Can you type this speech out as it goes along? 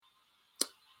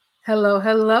Hello,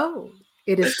 hello.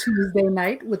 It is Tuesday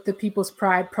night with the People's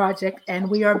Pride Project, and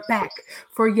we are back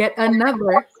for yet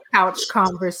another couch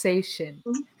conversation.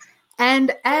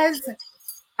 And as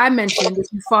I mentioned,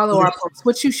 if you follow our posts,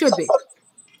 which you should be,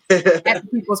 at the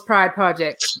People's Pride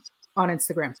Project on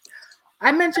Instagram,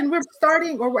 I mentioned we're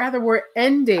starting, or rather, we're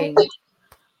ending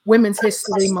Women's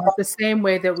History Month the same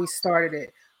way that we started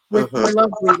it with the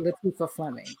lovely Lateefah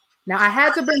Fleming. Now, I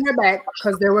had to bring her back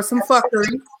because there was some fuckery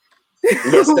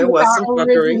Yes, there with was our some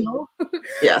fuckery. original with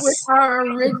Yes. our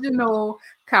original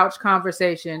couch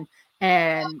conversation,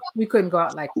 and we couldn't go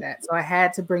out like that. So I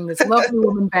had to bring this lovely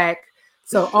woman back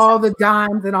so all the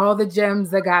dimes and all the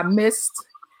gems that got missed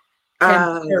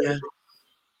can be heard. Yeah.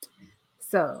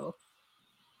 So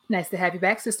nice to have you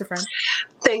back, sister friend.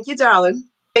 Thank you, darling.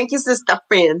 Thank you, sister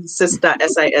friend. Sister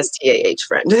SISTAH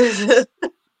friend.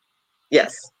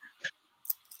 Yes.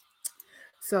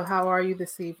 So how are you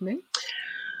this evening?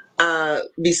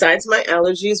 Besides my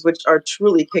allergies, which are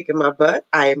truly kicking my butt,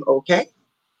 I am okay.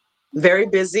 Very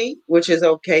busy, which is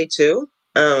okay too.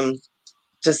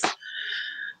 Just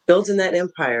building that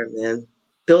empire, man.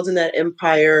 Building that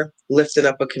empire, lifting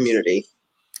up a community.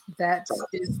 That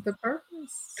is the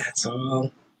purpose. That's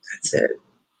all. That's it.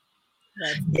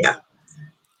 That's Yeah.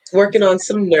 Working on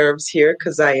some nerves here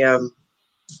because I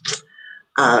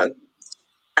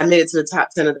made it to the top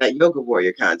 10 of that yoga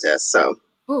warrior contest. So,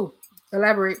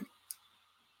 elaborate.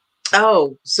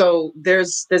 Oh, so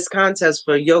there's this contest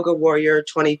for Yoga Warrior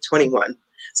 2021.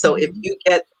 So if you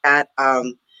get that,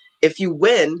 if you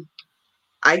win,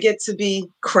 I get to be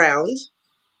crowned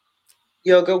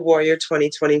Yoga Warrior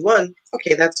 2021.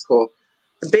 Okay, that's cool.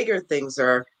 The bigger things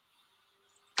are,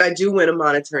 I do win a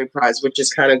monetary prize, which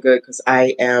is kind of good because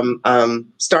I am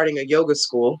starting a yoga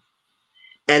school,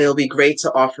 and it'll be great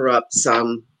to offer up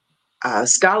some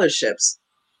scholarships.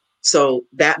 So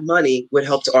that money would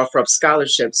help to offer up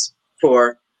scholarships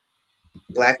for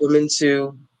Black women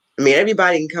to,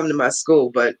 everybody can come to my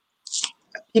school, but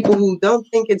people who don't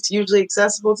think it's usually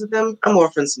accessible to them, I'm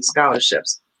offering some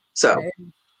scholarships. So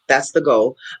that's the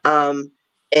goal.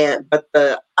 But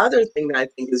the other thing that I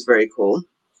think is very cool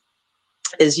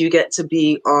is you get to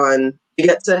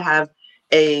have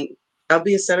I'll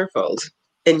be a centerfold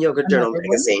in Yoga Journal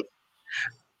magazine.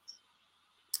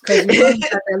 Because you know you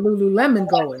got that Lululemon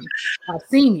going. I've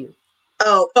seen you.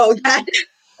 Oh, that.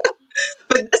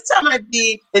 But this time I'd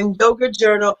be in Yoga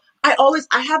Journal. I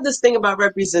have this thing about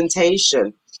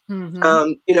representation.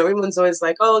 Everyone's always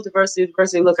like, oh, diversity,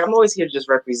 diversity. Look, I'm always here to just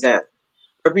represent,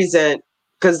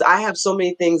 because I have so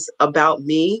many things about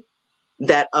me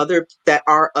that are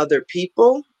other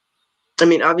people.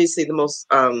 Obviously the most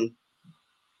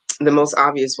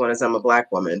obvious one is I'm a Black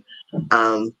woman.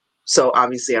 So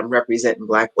obviously I'm representing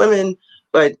Black women,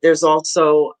 but there's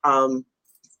also,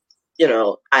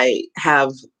 I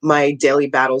have my daily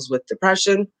battles with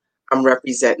depression. I'm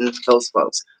representing those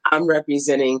folks. I'm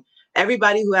representing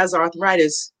everybody who has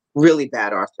arthritis, really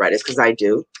bad arthritis, because I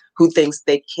do, who thinks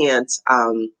they can't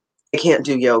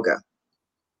do yoga.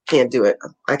 Can't do it.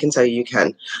 I can tell you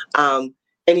can.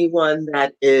 Anyone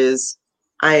that is,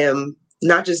 I am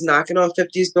not just knocking on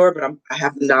 50's door, but I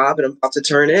have the knob and I'm about to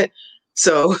turn it.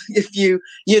 So if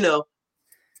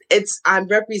I'm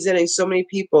representing so many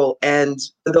people, and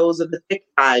those of the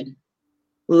thick-eyed,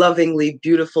 lovingly,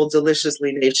 beautiful,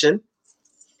 deliciously nation,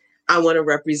 I want to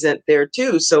represent there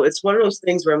too. So it's one of those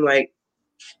things where I'm like,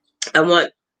 I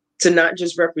want to not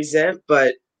just represent,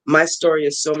 but my story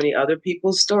is so many other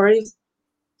people's stories.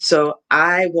 So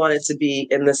I wanted to be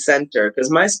in the center because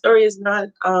my story is not,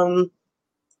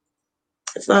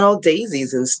 it's not all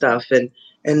daisies and stuff and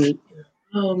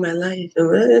oh, my life.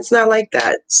 It's not like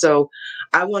that. So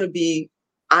I want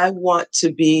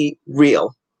to be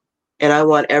real. And I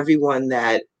want everyone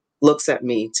that looks at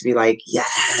me to be like,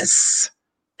 yes,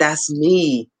 that's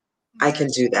me. I can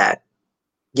do that.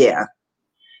 Yeah.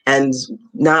 And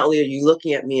not only are you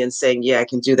looking at me and saying, yeah, I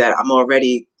can do that, I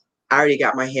already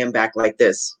got my hand back like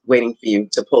this, waiting for you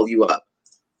to pull you up.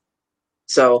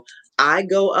 So I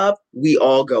go up, we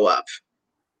all go up.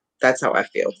 That's how I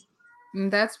feel.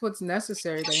 And that's what's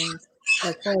necessary.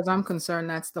 As far as I'm concerned,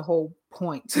 that's the whole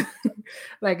point.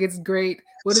 Like, it's great.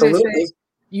 What do they say?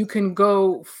 You can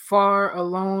go far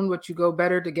alone, but you go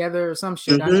better together, or some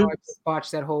shit. I know I just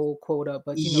botched that whole quote up,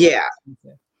 but yeah.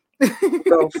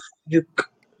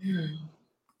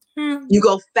 You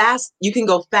go fast. You can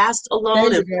go fast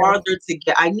alone and farther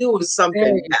together. I knew it was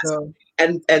something.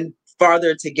 And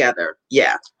farther together.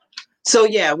 Yeah. So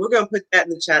yeah, we're gonna put that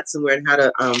in the chat somewhere, and how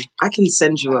to. I can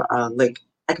send you a link.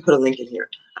 I can put a link in here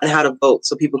on how to vote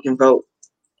so people can vote.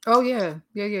 Oh yeah.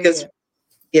 There's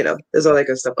all that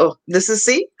good stuff. Oh, this is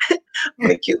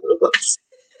my cute little books.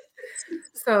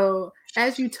 So,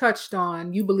 as you touched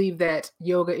on, you believe that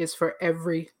yoga is for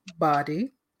everybody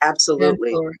and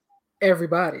Absolutely. for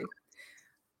everybody.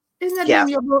 Isn't that name Yeah, of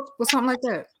your book or something like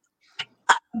that?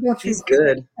 Don't he's you?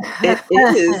 good. It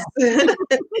is.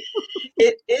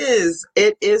 It is.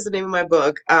 It is the name of my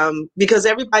book. Because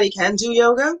everybody can do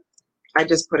yoga. I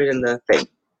just put it in the thing.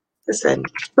 I said,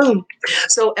 boom.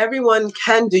 So everyone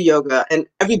can do yoga, and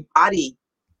everybody,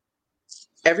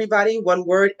 one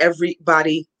word,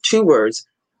 everybody, two words,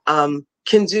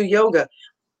 can do yoga.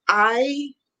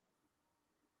 I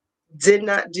did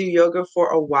not do yoga for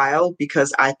a while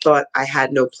because I thought I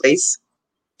had no place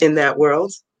in that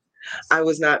world. I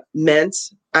was not meant.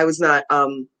 I was not.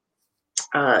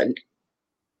 Uh,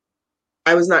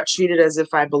 I was not treated as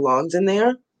if I belonged in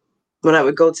there when I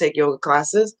would go take yoga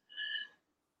classes.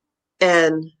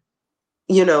 And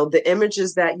the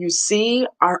images that you see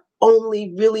are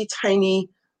only really tiny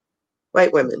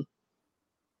white women,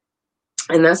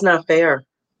 and that's not fair.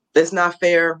 It's not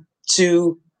fair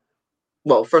to,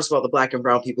 well, first of all, the Black and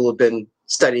brown people have been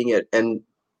studying it and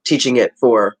teaching it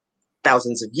for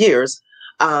thousands of years.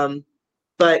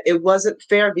 But it wasn't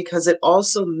fair because it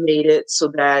also made it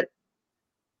so that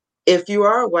if you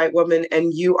are a white woman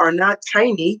and you are not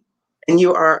tiny and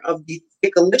you are of the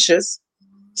thickalicious,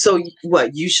 so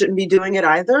what, you shouldn't be doing it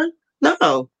either?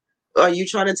 No. Are you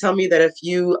trying to tell me that if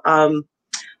you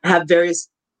have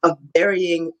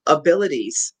varying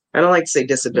abilities? I don't like to say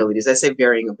disabilities. I say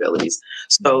varying abilities.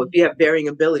 So if you have varying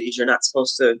abilities, you're not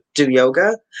supposed to do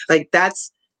yoga. Like that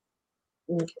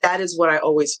is what I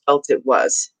always felt it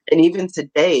was. And even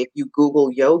today, if you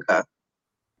Google yoga,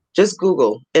 just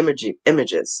Google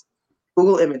images.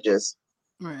 Google images.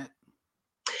 Right.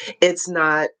 It's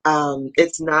not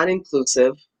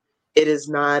inclusive. It is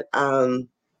not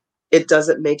it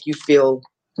doesn't make you feel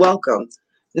welcome.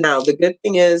 Now, the good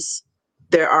thing is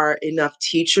there are enough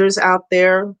teachers out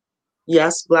there,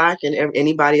 yes, Black and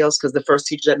anybody else, because the first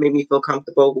teacher that made me feel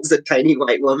comfortable was a tiny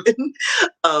white woman.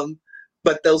 um,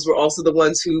 but those were also the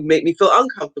ones who made me feel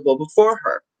uncomfortable before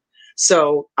her.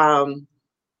 So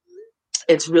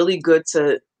it's really good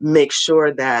to make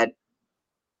sure that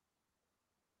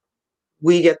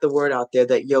we get the word out there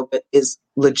that yoga is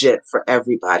legit for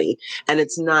everybody. And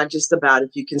it's not just about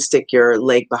if you can stick your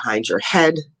leg behind your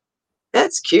head.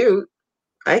 That's cute.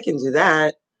 I can do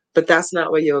that. But that's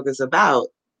not what yoga is about.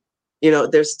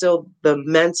 There's still the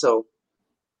mental,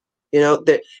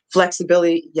 the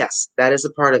flexibility. Yes, that is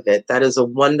a part of it. That is a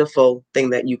wonderful thing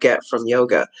that you get from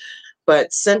yoga.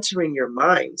 But centering your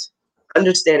mind,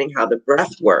 understanding how the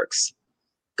breath works,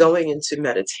 going into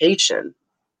meditation,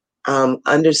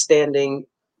 understanding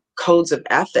codes of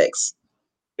ethics,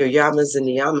 your yamas and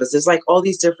niyamas. There's like all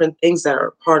these different things that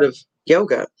are part of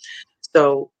yoga.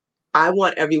 So I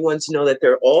want everyone to know that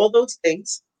there are all those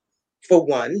things, for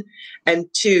one, and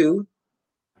two,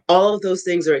 all of those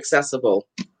things are accessible.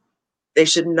 They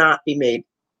should not be made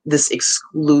this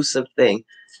exclusive thing.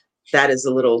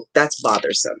 That's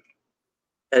bothersome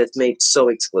that it's made so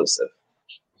exclusive.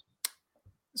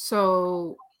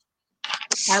 So,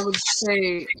 I would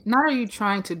say, not are you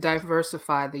trying to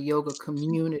diversify the yoga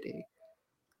community?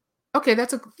 Okay,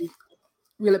 that's a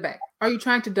reel it back. Are you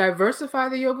trying to diversify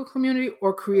the yoga community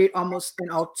or create almost an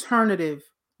alternative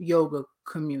yoga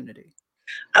community?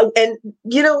 And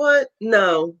you know what?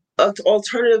 No.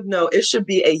 Alternative, no. It should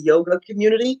be a yoga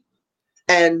community.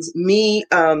 And me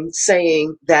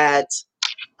saying that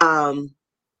um,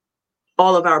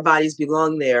 all of our bodies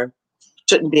belong there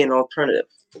shouldn't be an alternative.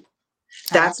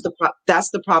 Ah,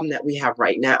 That's the problem that we have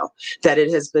right now. That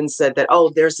it has been said that,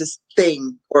 oh, there's this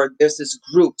thing or there's this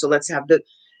group, so let's have the.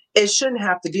 It shouldn't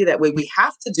have to be that way. We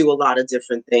have to do a lot of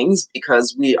different things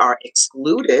because we are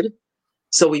excluded.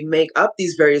 So we make up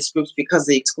these various groups because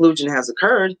the exclusion has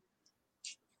occurred.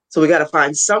 So we got to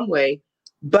find some way.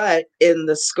 But in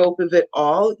the scope of it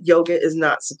all, yoga is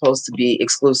not supposed to be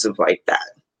exclusive like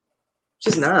that. It's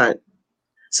just not.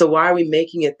 So why are we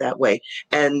making it that way?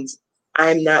 And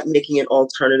I'm not making an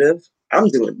alternative. I'm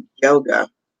doing yoga.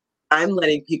 I'm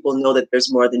letting people know that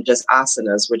there's more than just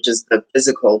asanas, which is the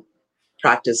physical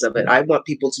practice of it. I want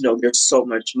people to know there's so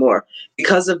much more.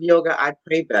 Because of yoga, I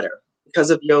pray better. Because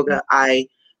of yoga, I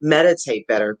meditate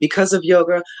better. Because of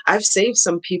yoga, I've saved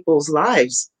some people's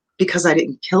lives because I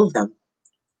didn't kill them.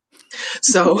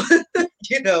 So,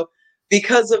 you know,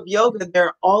 because of yoga, there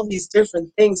are all these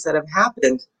different things that have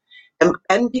happened.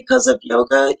 And because of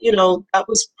yoga, that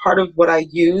was part of what I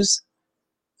use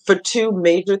for two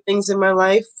major things in my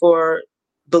life, for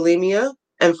bulimia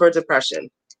and for depression.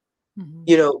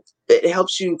 mhm. It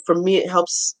helps you, for me, it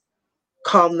helps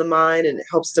calm the mind and it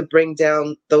helps to bring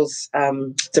down those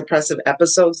depressive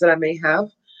episodes that I may have.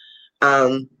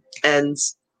 And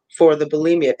for the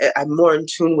bulimia. I'm more in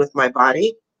tune with my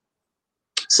body.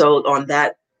 So on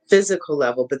that physical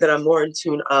level, but then I'm more in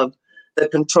tune of the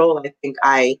control I think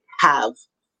I have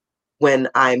when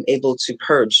I'm able to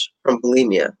purge from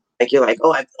bulimia. Like you're like,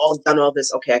 oh, I've all done all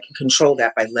this. Okay, I can control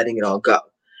that by letting it all go.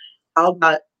 How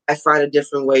about I find a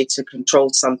different way to control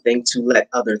something to let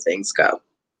other things go?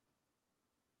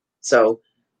 So,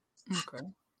 Okay.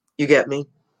 you get me?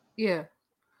 Yeah.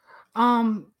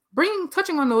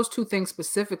 Touching on those two things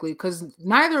specifically, because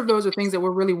neither of those are things that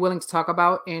we're really willing to talk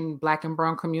about in Black and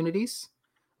Brown communities.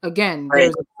 Again, Right.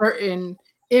 there's a certain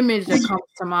image that comes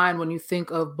to mind when you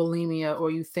think of bulimia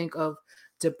or you think of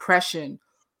depression.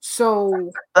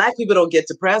 So Black people don't get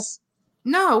depressed.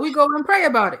 no, we go and pray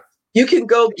about it. You can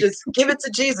go just give it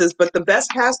to Jesus. But the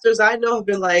best pastors I know have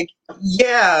been like,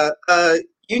 yeah,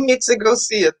 you need to go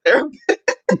see a therapist.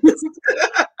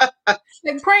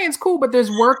 Like praying's cool, but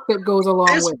there's work that goes along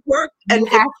There's with it. work. You And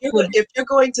have to. if you're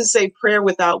going to say prayer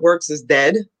without works is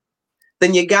dead,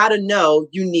 then you got to know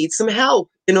you need some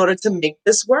help in order to make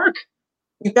this work.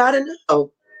 You got to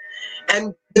know.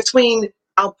 And between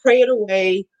I'll pray it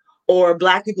away or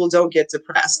Black people don't get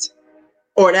depressed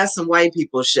or that's some white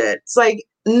people shit. It's like,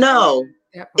 no,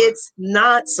 That part. it's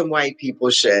not some white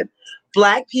people shit.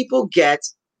 Black people get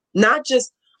not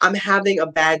just I'm having a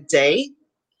bad day,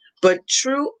 but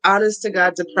true, honest to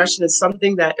God depression is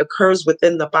something that occurs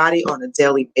within the body on a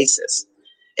daily basis.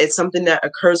 It's something that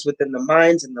occurs within the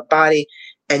mind and the body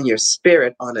and your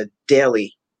spirit on a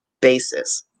daily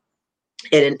basis.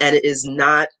 And it is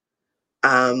not,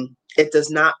 it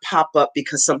does not pop up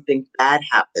because something bad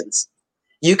happens.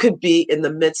 You could be in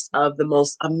the midst of the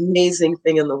most amazing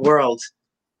thing in the world,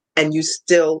 and you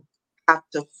still have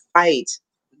to fight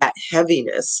that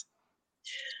heaviness.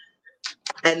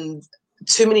 And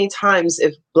too many times,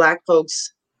 if Black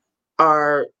folks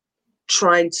are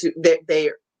trying to,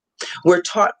 we're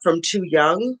taught from too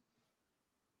young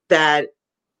that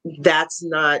that's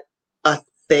not a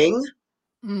thing.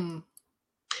 Mm.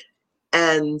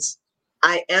 And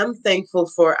I am thankful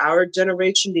for our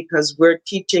generation because we're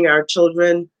teaching our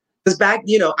children, because back,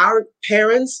 our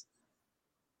parents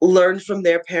learned from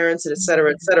their parents and et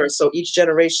cetera, et cetera. So each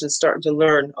generation is starting to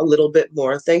learn a little bit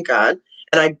more, thank God.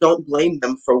 And I don't blame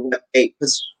them for what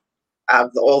because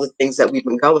of all the things that we've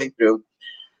been going through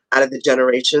out of the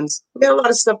generations. We had a lot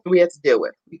of stuff that we had to deal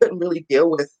with. We couldn't really deal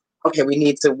with, okay, we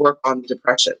need to work on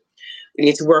depression. We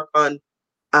need to work on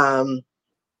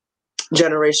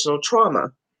generational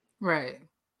trauma. Right.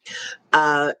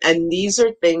 And these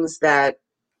are things that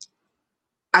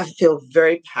I feel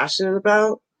very passionate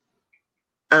about.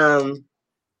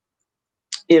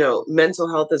 Mental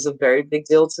health is a very big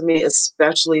deal to me,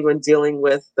 especially when dealing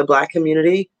with the Black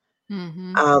community.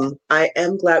 Mm-hmm. I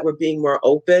am glad we're being more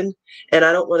open, and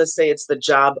I don't want to say it's the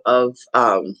job of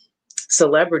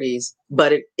celebrities,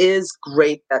 but it is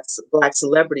great that Black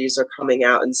celebrities are coming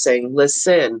out and saying,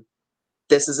 listen,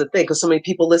 this is a thing, because so many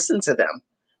people listen to them.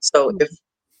 So if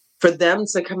for them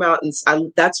to come out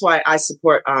and that's why I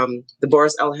support the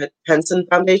Boris L. Henson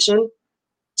Foundation.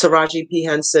 Taraji P.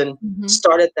 Henson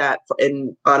started that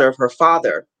in honor of her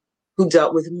father, who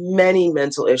dealt with many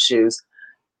mental issues.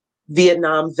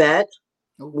 Vietnam vet,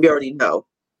 we already know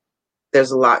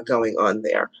there's a lot going on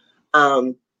there.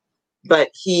 But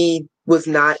he was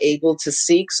not able to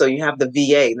seek, so you have the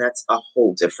VA, and that's a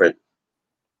whole different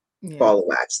ball of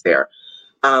wax there.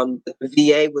 The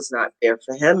VA was not there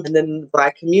for him. And then in the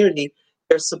Black community,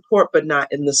 there's support, but not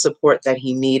in the support that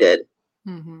he needed.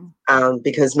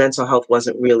 Because mental health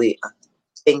wasn't really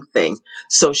a thing.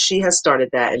 So she has started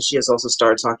that, and she has also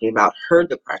started talking about her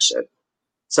depression.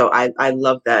 So I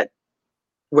love that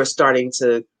we're starting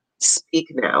to speak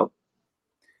now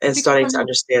and starting to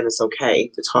understand it's okay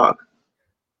to talk.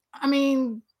 I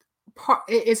mean,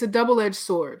 it's a double-edged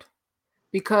sword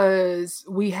because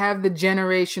we have the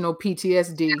generational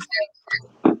PTSD.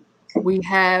 We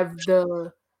have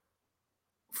the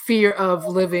fear of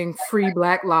living free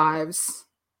Black lives,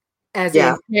 as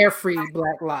in carefree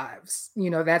Black lives.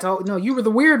 That's all. No, you were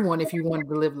the weird one if you wanted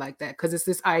to live like that, because it's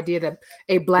this idea that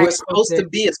a Black we're supposed to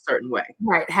be a certain way,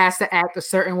 right, has to act a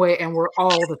certain way, and we're all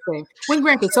the same. When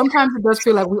granted, sometimes it does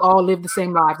feel like we all live the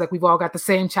same lives, like we've all got the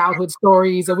same childhood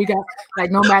stories, and we got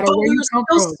like no matter where you come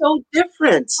from, so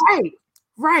different.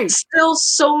 Right. Still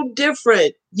so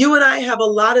different. You and I have a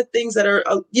lot of things that are,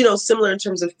 similar in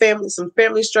terms of family, some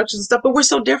family structures and stuff, but we're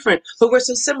so different, but we're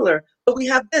so similar. But we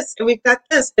have this and we've got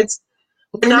this.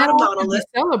 We're not a monolith.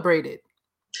 Celebrated.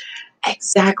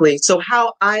 Exactly. So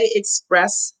how I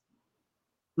express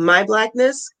my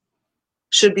Blackness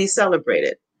should be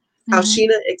celebrated. How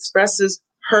Sheena expresses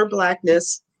her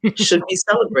Blackness should be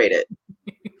celebrated.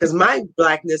 Because my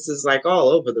blackness is like all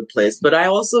over the place. But I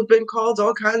also been called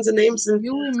all kinds of names, and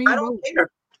You and I me don't both. care.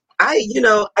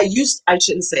 I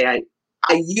shouldn't say I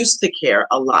used to care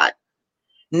a lot.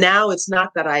 Now it's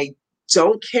not that I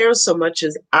don't care so much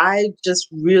as I just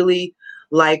really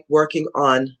like working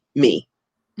on me.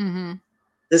 Mm-hmm.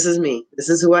 This is me. This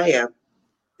is who I am.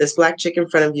 This black chick in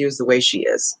front of you is the way she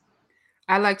is.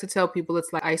 I like to tell people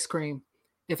it's like ice cream.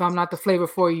 If I'm not the flavor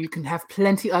for you, you can have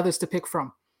plenty others to pick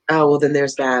from. Oh, well, then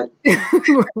there's that.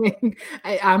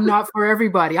 I'm not for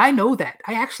everybody. I know that.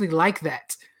 I actually like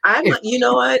that. You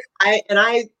know what?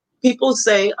 People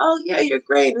say, oh, yeah, you're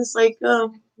great. And it's like,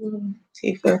 oh,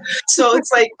 Tifa. So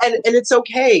it's like, and it's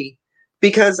okay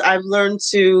because I've learned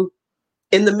to,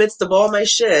 in the midst of all my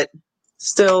shit,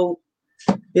 still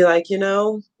be like,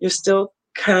 you're still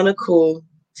kind of cool,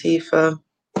 Tifa.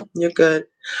 You're good.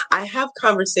 I have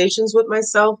conversations with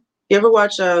myself. You ever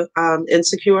watch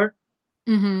Insecure?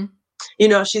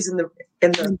 Mm-hmm. She's in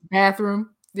the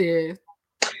bathroom. Yeah.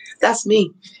 that's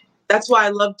me. That's why I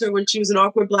loved her when she was an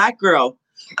awkward black girl.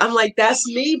 I'm like, that's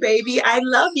me, baby. I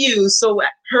love you. So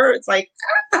her, it's like,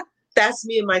 that's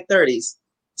me in my 30s.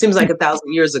 Seems like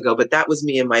 1,000 years ago, but that was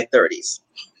me in my 30s.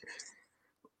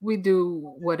 We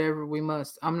do whatever we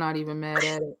must. I'm not even mad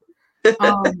at it.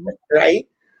 Right?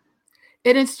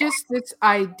 And it's just this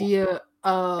idea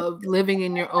of living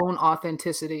in your own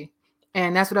authenticity.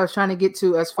 And that's what I was trying to get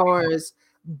to as far as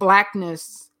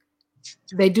blackness.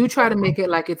 They do try to make it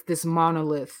like it's this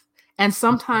monolith. And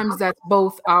sometimes that's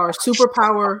both our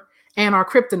superpower and our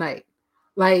kryptonite.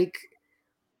 Like,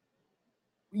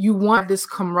 you want this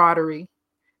camaraderie.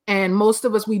 And most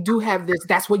of us, we do have this.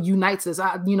 That's what unites us,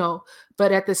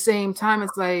 but at the same time,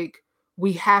 it's like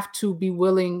we have to be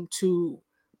willing to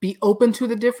be open to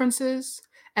the differences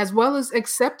as well as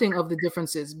accepting of the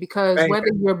differences, because Right. whether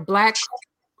you're black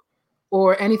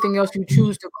or anything else you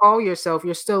choose to call yourself,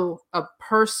 you're still a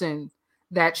person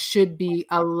that should be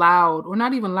allowed, or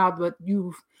not even allowed, but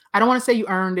I don't want to say you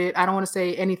earned it. I don't want to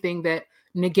say anything that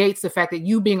negates the fact that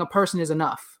you being a person is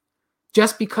enough.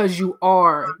 Just because you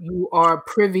are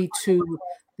privy to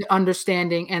the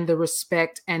understanding and the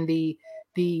respect and the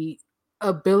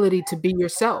ability to be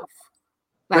yourself.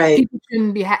 Like, Right. people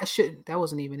shouldn't be shouldn't, that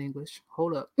wasn't even English.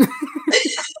 Hold up.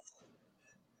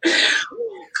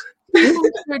 People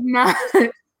should not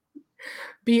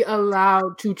be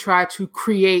allowed to try to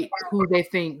create who they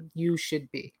think you should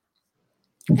be.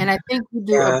 And I think you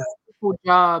do a beautiful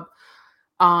job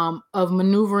of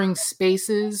maneuvering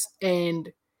spaces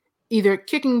and either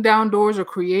kicking down doors or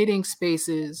creating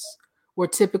spaces where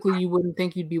typically you wouldn't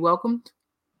think you'd be welcomed.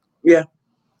 Yeah.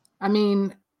 I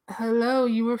mean, hello,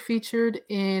 you were featured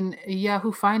in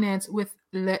Yahoo Finance with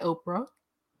Lateefah.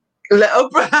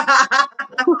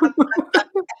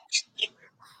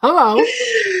 Hello.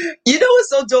 You know what's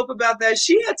so dope about that?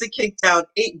 She had to kick down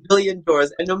 8 billion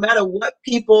doors. And no matter what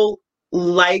people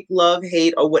like, love,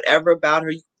 hate, or whatever about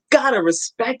her, you gotta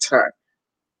respect her.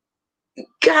 You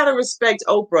gotta respect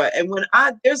Oprah. And when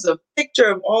there's a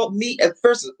picture of all me, at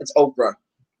first it's Oprah.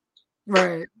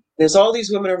 Right. There's all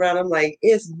these women around. I'm like,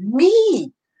 it's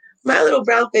me. My little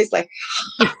brown face, like,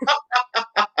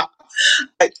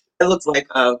 it looks like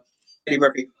Eddie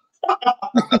Murphy.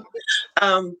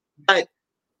 But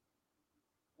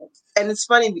and it's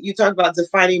funny, you talk about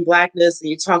defining blackness and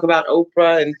you talk about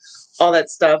Oprah and all that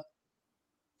stuff.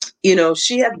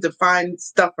 She had to define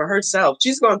stuff for herself.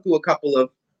 She's gone through a couple of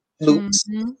loops.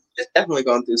 Mm-hmm. She's definitely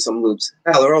gone through some loops.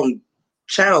 Hell, her own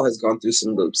channel has gone through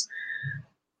some loops.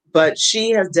 But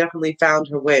she has definitely found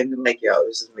her way and been like, yo,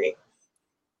 this is me.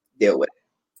 Deal with it.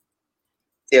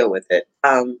 Deal with it.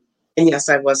 And yes,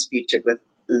 I was featured with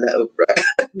the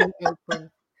Oprah.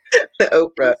 The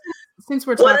Oprah. Since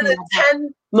we're one of talking the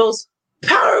 10 most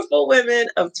powerful women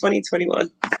of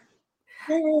 2021.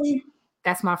 Hey.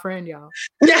 That's my friend, y'all.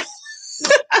 Yeah.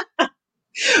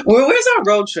 Where's our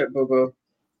road trip, boo boo?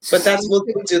 But we'll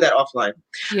do that offline.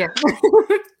 Yeah.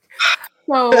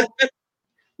 So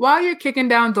while you're kicking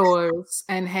down doors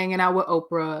and hanging out with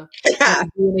Oprah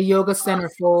and doing a yoga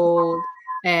centerfold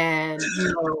and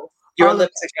your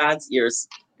lips to God's ears,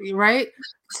 right,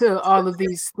 to all of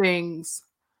these things,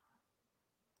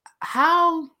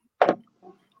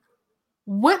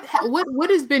 what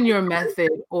has been your method,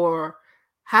 or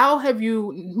how have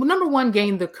you, number one,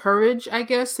 gained the courage, I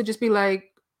guess, to just be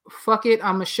like, fuck it,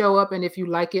 I'm gonna show up, and if you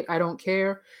like it, I don't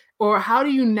care? Or how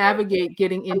do you navigate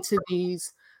getting into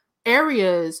these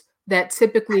areas that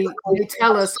typically they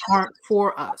tell us aren't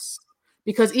for us?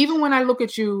 Because even when I look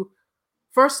at you,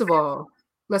 first of all,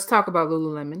 let's talk about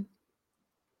Lululemon,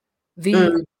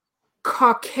 the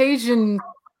Caucasian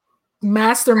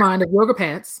mastermind of yoga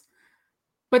pants.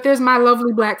 But there's my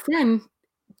lovely black friend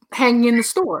hanging in the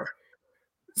store.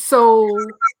 So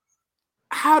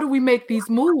how do we make these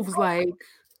moves? Like,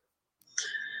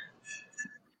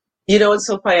 You know, it's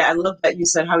so funny. I love that you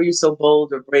said, how are you so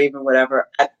bold or brave or whatever.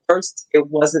 At first, it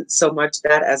wasn't so much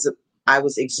that as I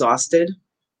was exhausted.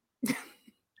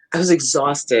 I was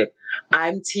exhausted.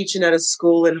 I'm teaching at a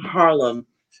school in Harlem.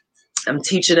 I'm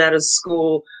teaching at a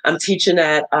school. I'm teaching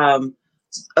at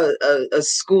a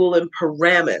school in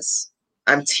Paramus.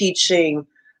 I'm teaching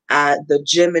at the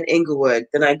gym in Inglewood.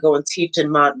 Then I go and teach in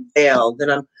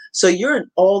Montvale. So you're in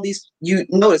all these. You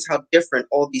notice how different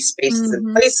all these spaces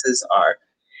and places are.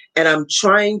 And I'm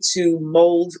trying to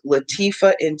mold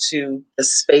Lateefah into the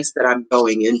space that I'm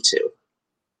going into.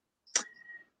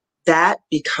 That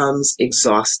becomes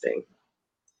exhausting.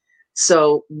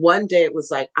 So one day it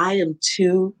was like, I am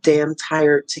too damn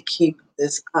tired to keep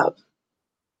this up.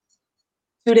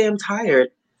 Too damn tired.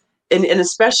 And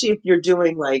especially if you're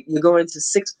doing like, you're going to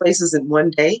 6 places in one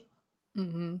day,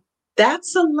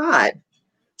 that's a lot.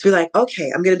 To be like,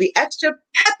 okay, I'm going to be extra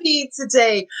peppy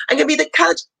today. I'm going to be the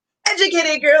college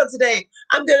educated girl today.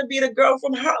 I'm going to be the girl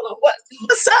from Harlem.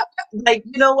 What's up? Like,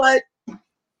 you know what?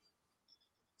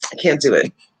 I can't do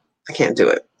it. I can't do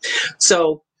it.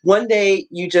 So one day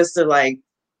you just are like,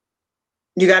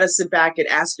 you got to sit back and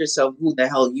ask yourself who the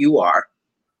hell you are.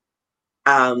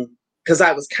 Because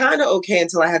I was kind of okay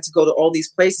until I had to go to all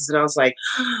these places. And I was like,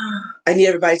 I need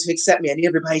everybody to accept me. I need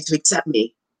everybody to accept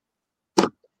me.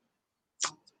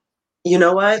 You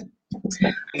know what?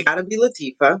 I got to be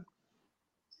Lateefah.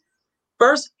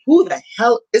 First, who the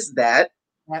hell is that?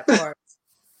 That part.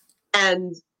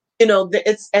 And, you know,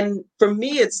 and for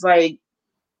me, it's like,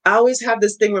 I always have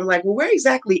this thing where I'm like, well, where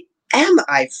exactly am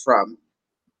I from?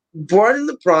 Born in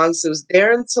the Bronx. I was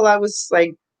there until I was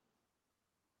like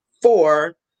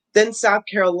 4, then South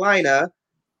Carolina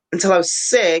until I was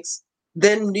 6,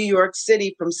 then New York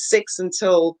City from 6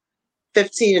 until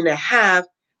 15 and a half,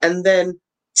 and then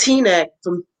Teaneck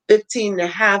from 15 and a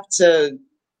half to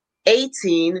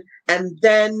 18, and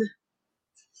then,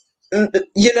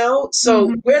 you know,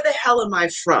 so where the hell am I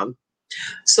from?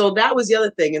 So that was the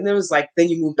other thing. And there was like, then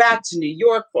you move back to New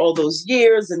York for all those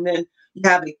years, and then you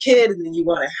have a kid, and then you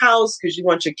want a house because you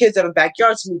want your kids to have a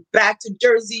backyard. So move back to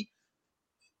Jersey.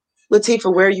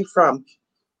 Lateefah, where are you from?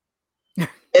 And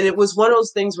it was one of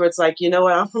those things where it's like, you know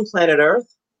what? I'm from planet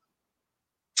Earth.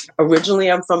 Originally,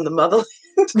 I'm from the motherland.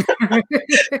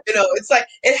 You know, it's like,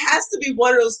 it has to be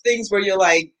one of those things where you're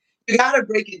like, you got to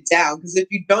break it down. Because if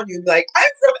you don't, you're like, I'm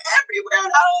from everywhere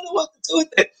and I don't know what to do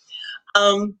with it.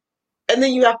 And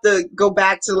then you have to go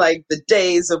back to like the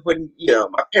days of when, you know,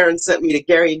 my parents sent me to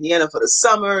Gary, Indiana for the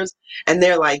summers. And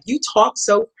they're like, you talk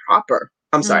so proper.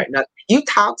 I'm sorry, not you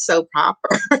talk so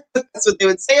proper. That's what they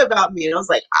would say about me. And I was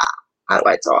like, how do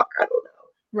I talk? I don't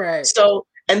know. Right. So,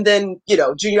 and then, you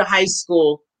know, junior high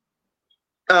school,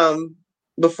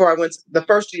 before I went to the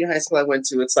first junior high school I went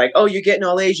to, it's like, oh, you're getting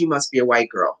all A's, you must be a white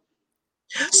girl.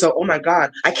 So, oh my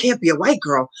God, I can't be a white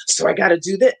girl. So I got to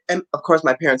do that. And of course,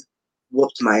 my parents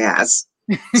whooped my ass.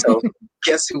 So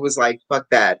guess who was like, fuck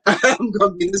that. I'm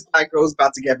going to be this black girl who's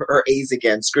about to get her A's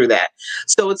again. Screw that.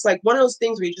 So it's like one of those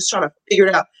things where you're just trying to figure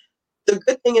it out. The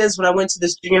good thing is when I went to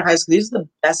this junior high school, these are the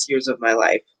best years of my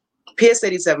life. PS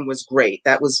 87 was great.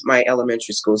 That was my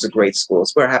elementary school. It was a great school.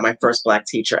 It's where I had my first black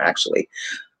teacher, actually.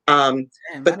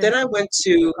 But then I went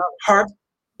to Harvard.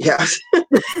 Yeah. Then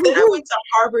I went to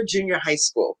Harvard Junior High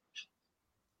School.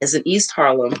 It's in East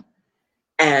Harlem.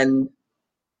 And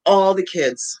all the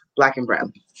kids, black and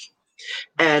brown.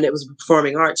 And it was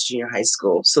performing arts junior high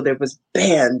school. So there was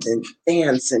band and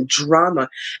dance and drama.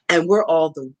 And we're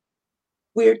all the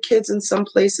weird kids in some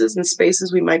places and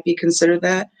spaces we might be considered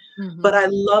that. But I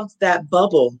loved that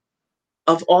bubble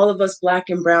of all of us black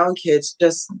and brown kids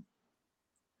just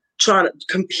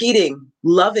competing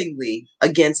lovingly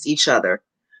against each other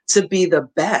to be the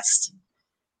best.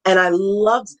 And I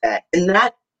loved that. And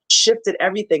that shifted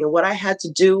everything. And what I had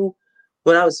to do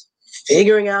when I was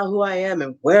figuring out who I am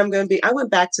and where I'm going to be, I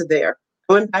went back to there.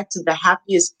 I went back to the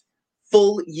happiest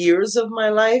full years of my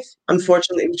life.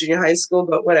 Unfortunately, it was junior high school,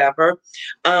 but whatever.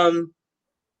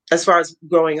 As far as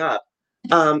growing up,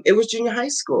 it was junior high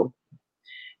school.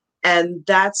 And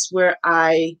that's where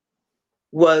I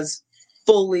was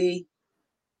fully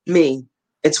me.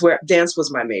 It's where dance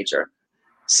was my major.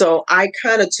 So I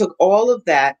kind of took all of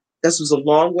that. This was a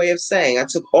long way of saying I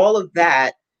took all of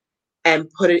that and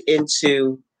put it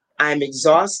into I'm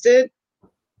exhausted.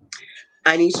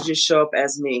 I need to just show up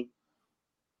as me.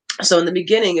 So in the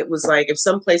beginning, it was like if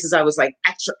some places I was like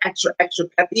extra, extra, extra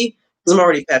peppy, because I'm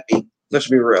already peppy. Let's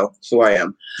be real. That's who I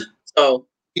am. So,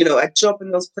 you know, I'd show up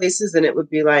in those places and it would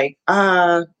be like,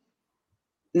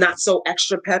 not so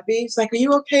extra peppy. It's like, are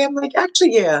you okay? I'm like,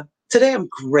 actually, yeah, today I'm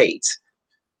great.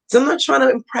 So I'm not trying to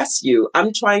impress you.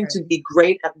 I'm trying to be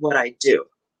great at what I do.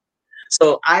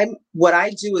 So what I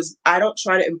do is I don't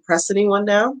try to impress anyone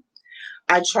now.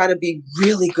 I try to be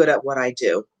really good at what I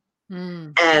do.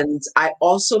 Mm. And I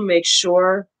also make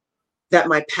sure that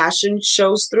my passion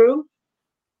shows through.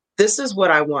 This is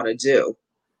what I want to do.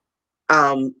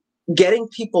 Um, Getting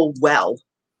people well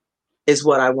is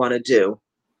what I want to do.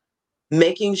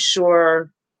 Making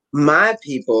sure my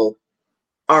people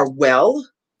are well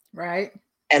Right.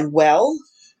 and well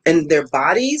in their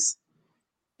bodies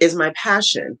is my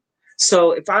passion.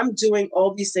 So if I'm doing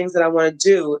all these things that I want to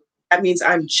do, that means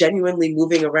I'm genuinely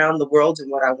moving around the world in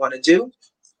what I want to do.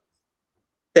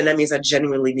 Then that means I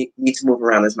genuinely need to move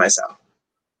around as myself.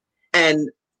 And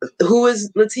who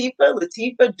is Lateefah?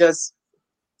 Lateefah just,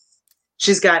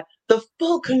 she's got the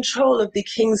full control of the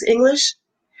King's English,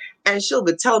 and she'll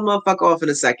be telling motherfucker off in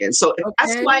a second. So if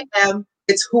that's Okay. who I am,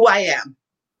 it's who I am.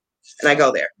 And I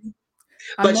go there.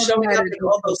 I'm But never showing mad up at in good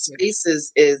all those culture.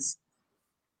 spaces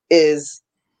is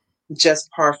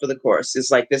just par for the course. It's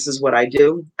like, this is what I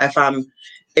do.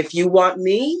 If you want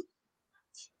me,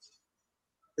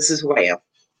 this is who I am.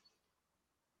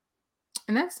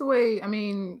 And that's the way, I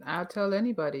mean, I'll tell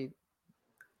anybody,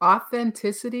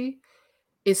 authenticity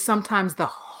is sometimes the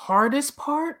hardest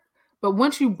part. But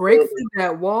once you break through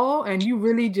that wall and you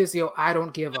really just, I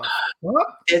don't give a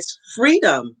fuck. It's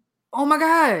freedom. Oh my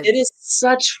God. It is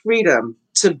such freedom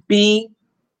to be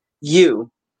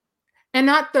you. And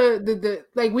not the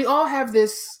like we all have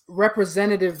this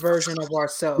representative version of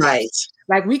ourselves. Right.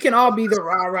 Like we can all be the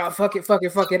rah rah, fuck it, fuck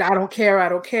it, fuck it. I don't care, I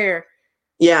don't care.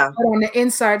 Yeah. But on the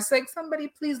inside, it's like, somebody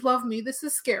please love me. This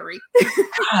is scary.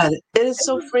 God, it is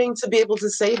so freeing to be able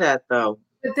to say that, though.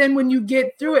 But then when you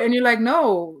get through it and you're like,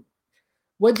 no,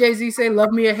 what Jay-Z say,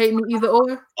 love me or hate me, either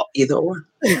or. Either or.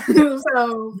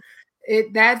 So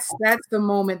that's the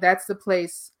moment, that's the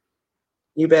place.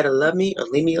 You better love me or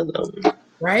leave me alone.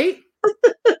 Right?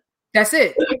 That's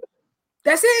it.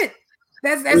 That's it.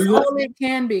 That's all it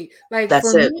can be. Like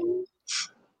That's for it. me,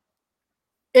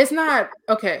 it's not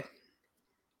okay.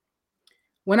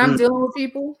 When I'm dealing with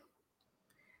people,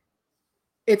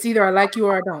 it's either I like you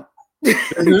or I don't.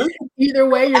 Mm-hmm. Either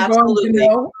way, you're going to Absolutely.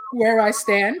 know where I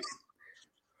stand.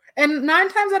 And 9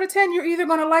 times out of 10, you're either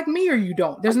going to like me or you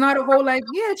don't. There's not a whole like,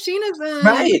 yeah, Sheena's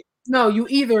Right. No, you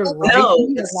either like No,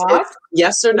 me a lot it's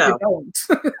yes or or you no. don't.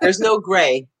 There's no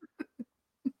gray.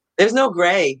 There's no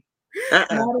gray.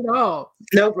 Not at all.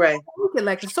 No gray.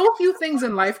 Like so few things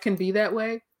in life can be that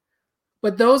way.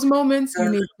 But those moments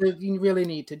you really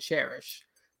need to cherish,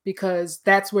 because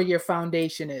that's where your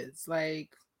foundation is. Like,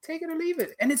 take it or leave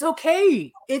it. And it's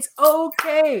okay. It's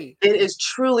okay. It is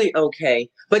truly okay.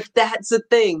 But that's the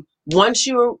thing. Once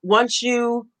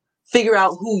you figure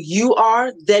out who you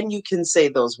are, then you can say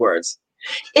those words.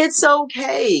 It's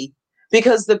okay.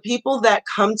 Because the people that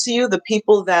come to you, the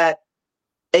people that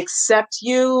accept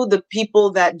you, the people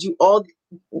that do all,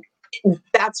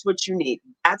 that's what you need.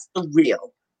 That's the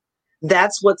real.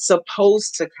 That's what's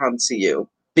supposed to come to you.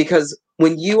 Because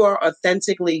when you are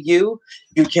authentically you,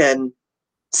 you can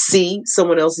see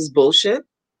someone else's bullshit.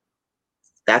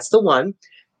 That's the one.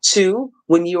 Two,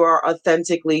 when you are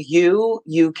authentically you,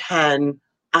 you can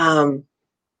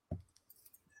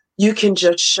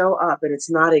just show up and it's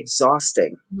not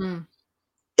exhausting. Mm.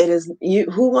 It is you.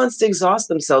 Who wants to exhaust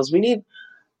themselves?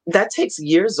 That takes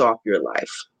years off your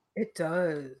life. It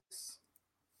does.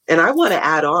 And I want to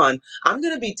add on, I'm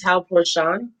going to be Tal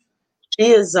Porshan.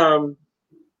 She is,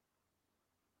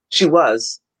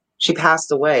 she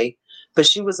passed away, but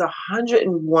she was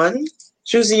 101.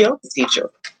 She was a yoga teacher.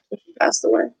 She passed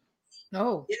away.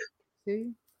 Oh, yeah.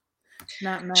 See?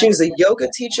 Not mad She was at a that. yoga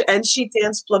teacher and she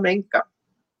danced flamenco.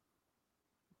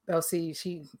 Oh, see,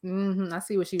 I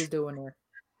see what she was doing there.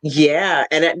 Yeah.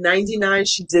 And at 99,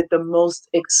 she did the most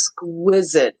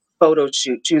exquisite photo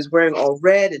shoot. She was wearing all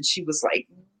red and she was like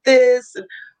this. And,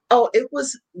 oh, it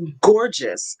was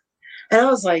gorgeous. And I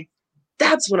was like,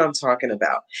 that's what I'm talking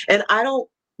about. And I don't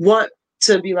want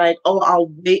to be like, oh,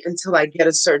 I'll wait until I get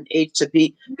a certain age to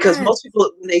be, because most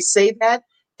people, when they say that,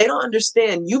 they don't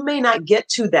understand. You may not get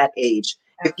to that age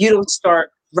if you don't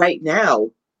start right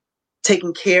now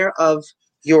taking care of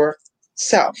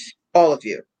yourself, all of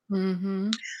you.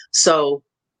 Mm-hmm. So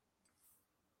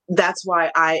that's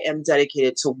why I am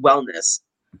dedicated to wellness.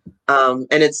 And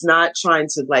it's not trying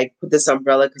to like put this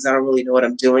umbrella because I don't really know what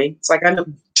I'm doing. It's like I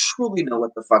truly know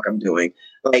what the fuck I'm doing.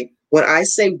 Like when I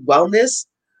say wellness,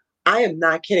 I am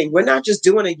not kidding. We're not just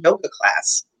doing a yoga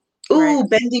class. Ooh,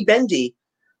 right. Bendy.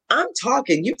 I'm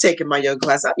talking. You taking my yoga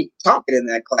class. I'll be talking in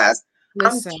that class.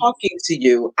 Listen. I'm talking to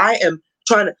you. I am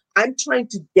I'm trying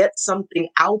to get something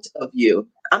out of you.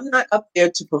 I'm not up there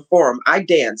to perform. I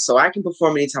dance, so I can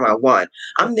perform anytime I want.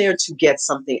 I'm there to get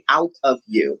something out of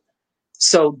you.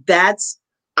 So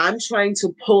I'm trying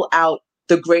to pull out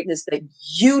the greatness that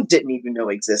you didn't even know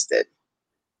existed.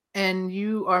 And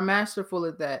you are masterful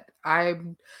at that. I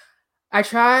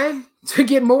try to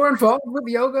get more involved with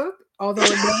yoga, although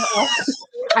it never,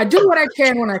 I do what I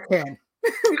can when I can.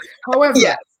 However,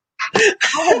 Yes. I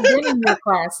have been in your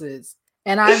classes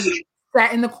and I've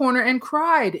sat in the corner and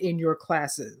cried in your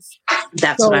classes.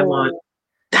 That's what I want.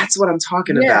 That's what I'm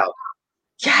talking about.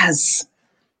 Yes.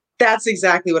 That's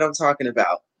exactly what I'm talking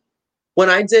about.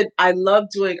 I did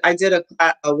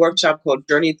a workshop called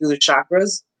Journey Through the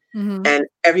Chakras. Mm-hmm. And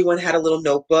everyone had a little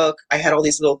notebook. I had all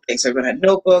these little things. So everyone had a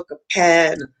notebook, a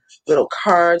pen, little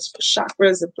cards for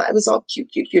chakras, and it was all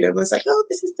cute. Everyone was like, "Oh,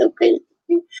 this is so great."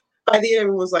 By the end,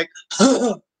 everyone was like,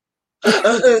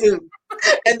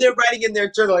 and they're writing in their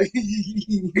journal, like,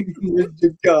 "Oh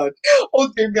dear God,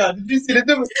 oh dear God, did you see the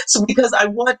number?" So because I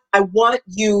want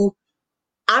you.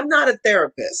 I'm not a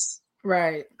therapist.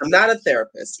 Right. I'm not a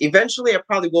therapist. Eventually, I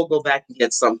probably will go back and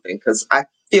get something because I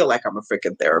feel like I'm a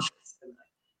freaking therapist.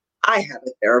 I have a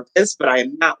therapist, but I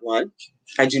am not one.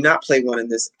 I do not play one in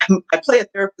this. I play a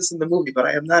therapist in the movie, but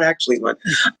I am not actually one.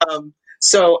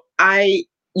 So I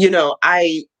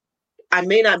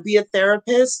may not be a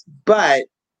therapist, but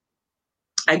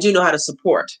I do know how to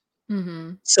support.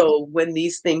 Mm-hmm. So when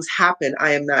these things happen,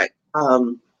 I am not.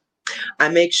 I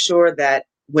make sure that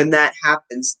when that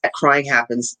happens, that crying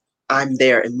happens, I'm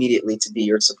there immediately to be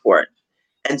your support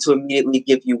and to immediately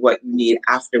give you what you need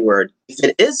afterward.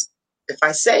 If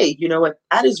I say, you know what,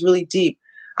 that is really deep.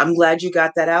 I'm glad you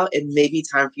got that out. It may be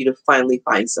time for you to finally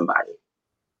find somebody.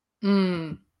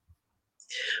 Mm.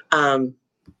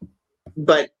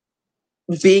 But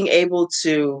being able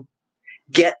to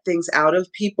get things out of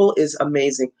people is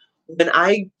amazing. When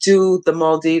I do the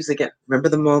Maldives again, remember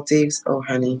the Maldives? Oh,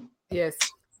 honey. Yes.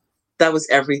 That was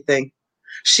everything.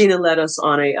 Sheena led us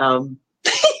on a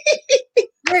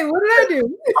Wait, what did I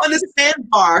do? on a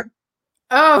sandbar.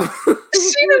 Oh.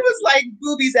 Sheena was like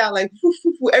boobies out, like foo,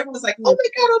 foo, foo. Everyone was like, oh my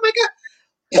God.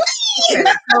 Okay,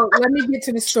 so let me get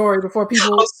to the story before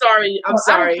people. Oh, sorry. I'm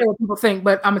sorry. I don't care what people think,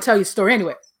 but I'm gonna tell you a story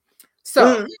anyway.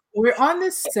 So we're on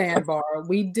this sandbar.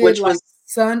 We did Which like was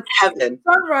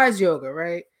sunrise yoga,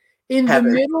 right? In the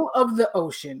middle of the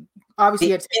ocean.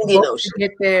 Obviously, it's Indian Ocean. To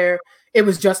get there. It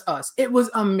was just us. It was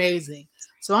amazing.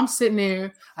 So I'm sitting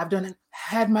there.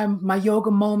 Had my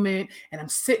yoga moment, and I'm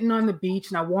sitting on the beach,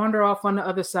 and I wander off on the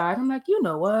other side. I'm like, you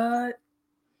know what?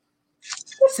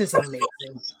 This is amazing.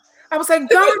 I was like,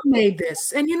 God made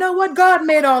this, and you know what? God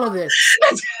made all of this.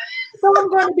 So I'm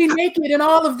going to be naked in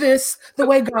all of this the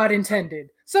way God intended.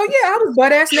 So yeah, I was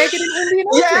butt ass naked in Indian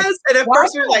Ocean. Yes, and at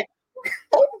first we were like,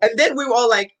 oh, and then we were all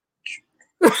like,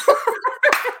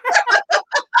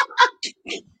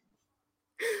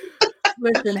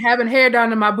 listen, having hair down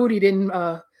to my booty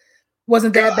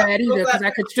wasn't that bad either because I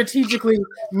could strategically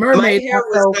mermaid my hair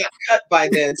myself. was not cut by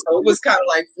then, so it was kind of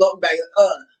like floating back.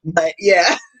 But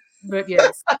yeah. But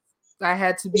yes, I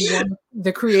had to be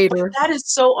the creator. But that is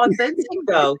so authentic,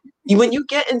 though. When you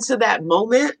get into that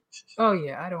moment, oh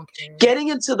yeah, I don't care. Getting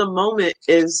into the moment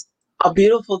is a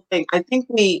beautiful thing. I think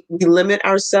we limit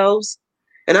ourselves,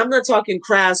 and I'm not talking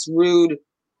crass, rude,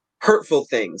 hurtful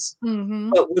things. Mm-hmm.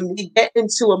 But when we get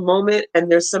into a moment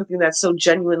and there's something that's so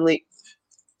genuinely,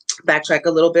 backtrack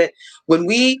a little bit, when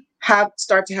we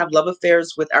start to have love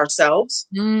affairs with ourselves,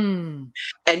 and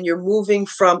you're moving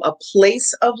from a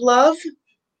place of love,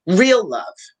 real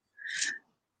love,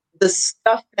 the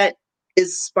stuff that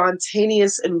is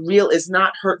spontaneous and real is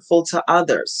not hurtful to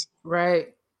others.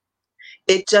 Right.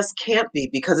 It just can't be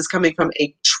because it's coming from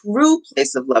a true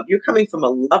place of love. You're coming from a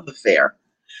love affair.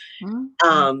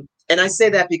 Mm-hmm. And I say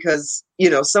that because,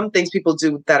 some things people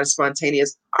do that are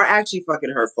spontaneous are actually fucking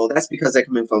hurtful. That's because they're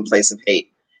coming from a place of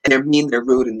hate and they're mean, they're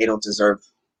rude, and they don't deserve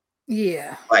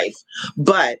life.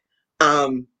 But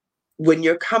when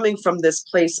you're coming from this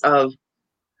place of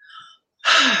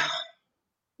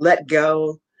let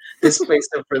go, this place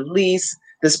of release,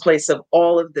 this place of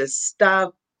all of this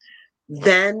stuff,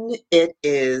 then it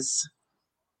is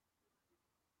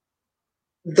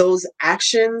those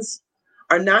actions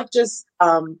are not just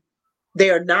they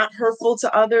are not hurtful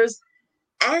to others,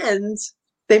 and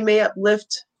they may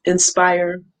uplift,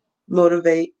 inspire,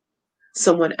 motivate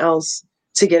someone else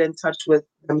to get in touch with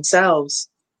themselves,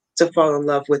 to fall in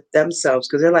love with themselves,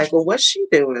 because they're like, well, what's she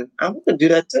doing? I want to do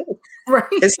that too. Right.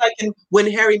 It's like when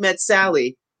Harry met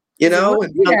Sally, she's like,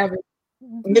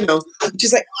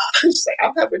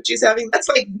 I'll have what she's having. That's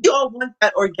like, we all want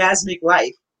that orgasmic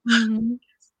life. Mm-hmm.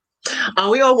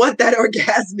 We all want that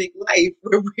orgasmic life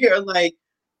where we are like,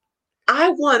 I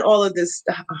want all of this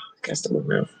stuff. Oh, I guess I'm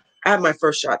around. I had my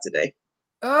first shot today.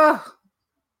 Oh,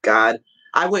 God,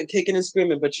 I went kicking and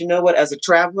screaming. But you know what? As a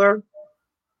traveler,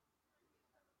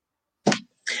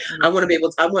 I want to be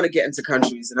able to, I want to get into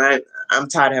countries, and I'm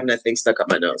tired of having that thing stuck up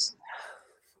my nose.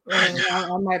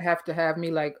 I might have to have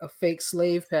me like a fake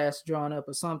slave pass drawn up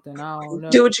or something. I don't know.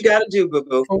 Do what you got to do, boo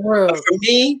boo. For real. For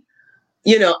me,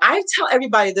 you know, I tell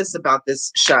everybody this about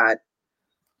this shot.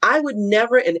 I would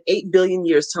never in 8 billion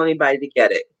years tell anybody to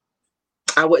get it.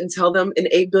 I wouldn't tell them in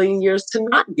 8 billion years to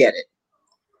not get it.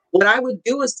 What I would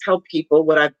do is tell people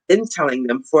what I've been telling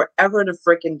them forever and a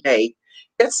freaking day.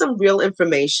 Get some real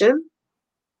information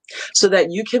so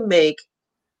that you can make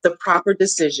the proper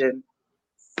decision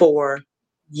for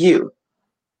you.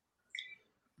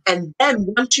 And then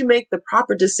once you make the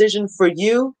proper decision for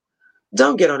you,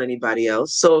 don't get on anybody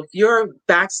else. So if you're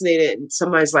vaccinated and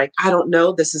somebody's like, I don't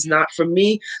know, this is not for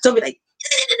me, don't be like,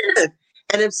 "Eh."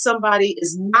 And if somebody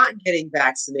is not getting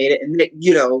vaccinated and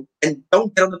you know, and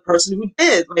don't get on the person who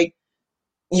did, like,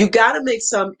 you got to make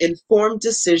some informed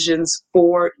decisions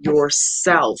for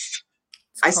yourself.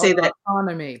 It's I say called that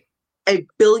autonomy. a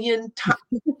billion times.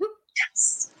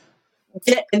 Yes.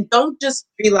 Yeah, and don't just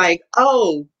be like,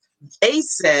 oh, they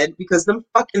said, because them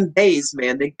fucking days,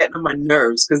 man, they get on my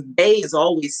nerves because they is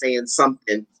always saying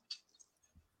something.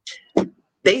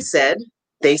 They said,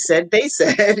 they said, they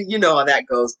said, you know how that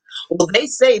goes. Well, they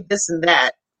say this and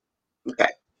that. Okay.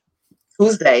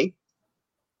 Who's they?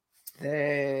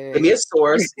 They. Give me a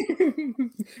source.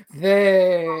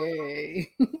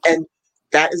 They. And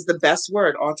that is the best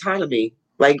word, autonomy.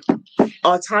 Like,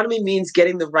 autonomy means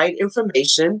getting the right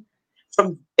information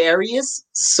from various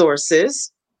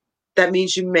sources. That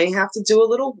means you may have to do a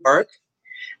little work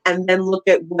and then look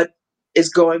at what is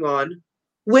going on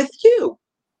with you.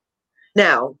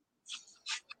 Now,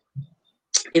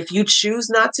 if you choose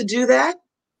not to do that,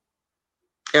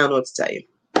 I don't know what to tell you.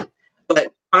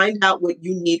 But find out what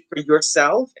you need for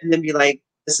yourself and then be like,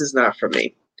 this is not for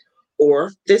me.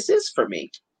 Or this is for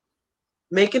me.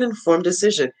 Make an informed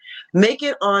decision. Make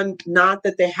it on not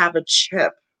that they have a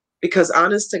chip. Because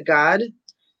honest to God,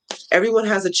 everyone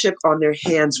has a chip on their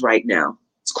hands right now.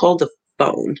 It's called a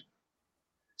phone.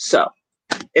 So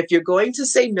if you're going to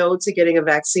say no to getting a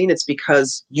vaccine, it's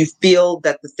because you feel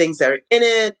that the things that are in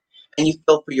it and you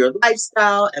feel for your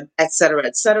lifestyle and et cetera,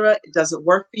 it doesn't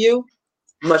work for you.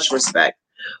 Much respect.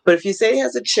 But if you say it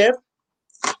has a chip,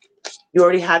 you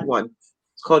already had one.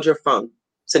 It's called your phone.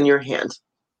 It's in your hand.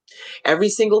 Every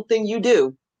single thing you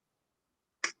do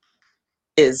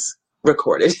is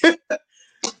recorded.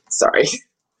 Sorry.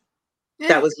 Yeah.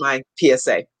 That was my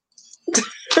PSA.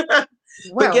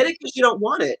 But get it because you don't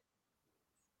want it.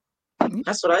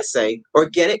 That's what I say. Or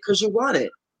get it because you want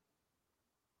it.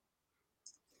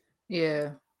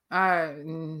 Yeah.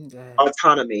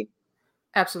 Autonomy.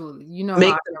 Absolutely. You know,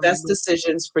 make the best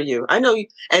decisions for you. I know you,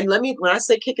 and when I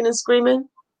say kicking and screaming,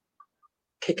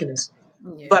 kicking and screaming.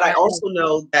 Yeah, but I also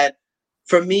know that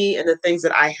for me and the things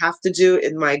that I have to do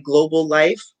in my global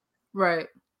life, right.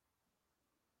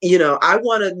 You know, I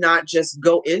want to not just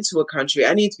go into a country.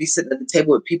 I need to be sitting at the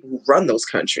table with people who run those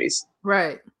countries.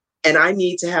 Right. And I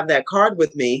need to have that card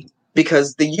with me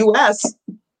because the US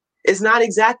is not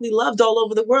exactly loved all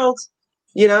over the world,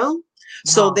 you know? No.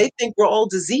 So they think we're all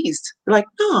diseased. They're like,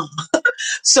 no.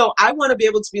 So I want to be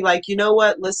able to be like, you know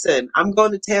what? Listen, I'm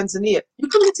going to Tanzania. You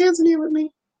coming to Tanzania with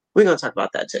me? We're going to talk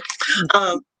about that too.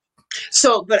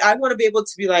 But I want to be able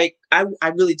to be like, I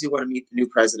really do want to meet the new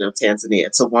president of Tanzania.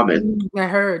 It's a woman. I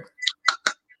heard.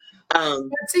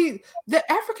 See,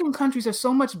 the African countries are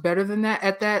so much better than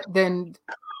that than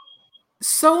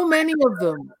so many of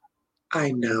them.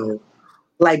 I know.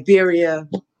 Liberia.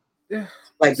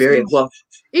 Well,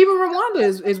 even Rwanda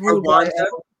is ruled Rwanda.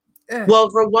 By well,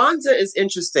 Rwanda is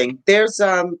interesting. There's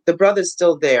the brother's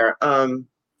still there.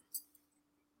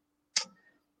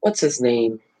 What's his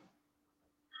name?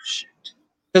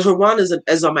 Because Rwanda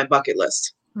is on my bucket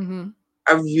list. Mm-hmm.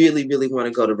 I really, really want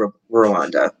to go to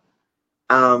Rwanda.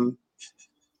 I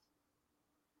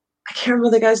can't remember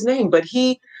the guy's name, but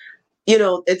he, you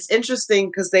know, it's interesting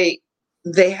because they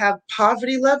have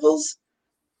poverty levels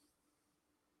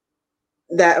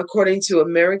that, according to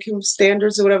American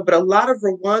standards or whatever, but a lot of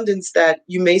Rwandans that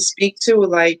you may speak to are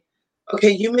like,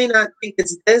 okay, you may not think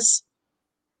it's this,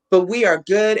 but we are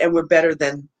good and we're better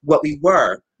than what we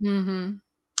were. Mm-hmm.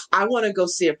 I want to go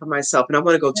see it for myself and I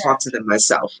want to go talk to them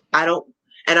myself. I don't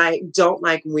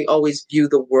like when we always view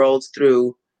the world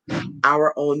through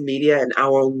our own media and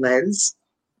our own lens.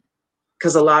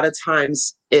 Because a lot of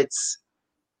times it's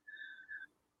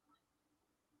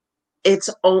it's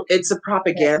a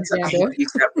propaganda. I hate Propaganda. to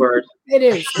use that word. It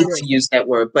I is. hate to use that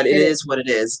word, but it is what it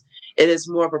is. It is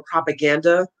more of a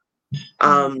propaganda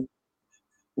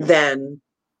than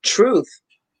truth.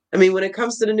 I mean, when it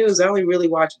comes to the news, I only really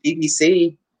watch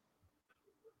BBC.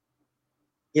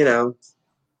 You know,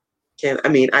 can I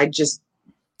mean, I just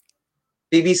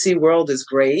BBC World is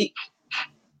great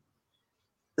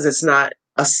because it's not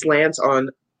a slant on,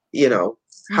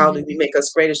 how do we make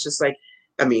us great? It's just like,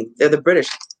 I mean, they're the British.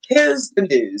 Here's the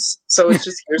news. So it's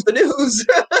just, here's the news.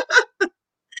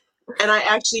 And I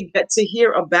actually get to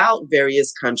hear about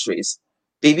various countries.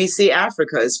 BBC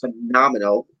Africa is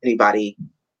phenomenal. Anybody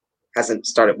hasn't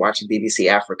started watching BBC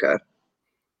Africa?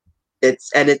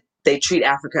 They treat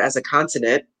Africa as a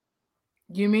continent.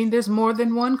 You mean there's more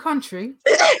than one country?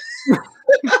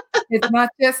 It's not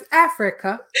just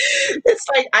Africa. It's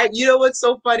like, you know what's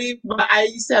so funny? I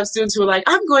used to have students who were like,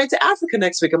 I'm going to Africa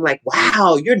next week. I'm like,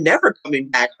 wow, you're never coming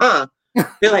back, huh?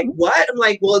 They're like, what? I'm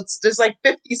like, well, there's like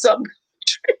 50 something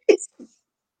countries.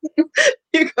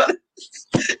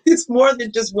 It's more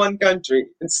than just one country.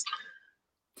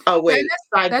 Oh wait,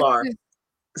 sidebar.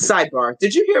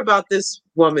 Did you hear about this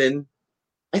woman?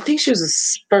 I think she was a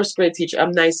first grade teacher.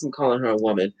 I'm nice in calling her a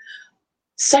woman.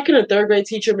 Second or third grade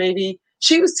teacher, maybe.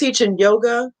 She was teaching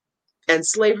yoga and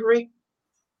slavery.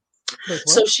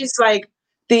 So she's like,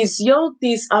 the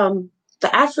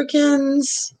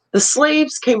Africans, the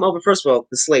slaves came over. First of all,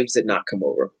 the slaves did not come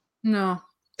over. No.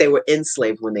 They were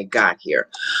enslaved when they got here.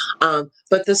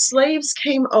 But the slaves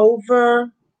came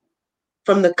over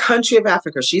from the country of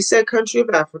Africa. She said country of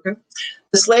Africa.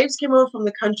 The slaves came over from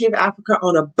the country of Africa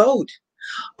on a boat.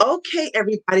 Okay,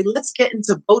 everybody, let's get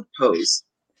into boat pose.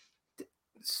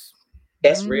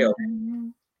 That's real.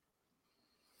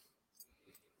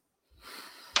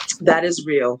 That is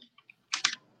real.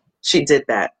 She did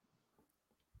that.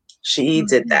 She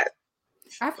did that.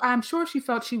 I'm sure she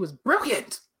felt she was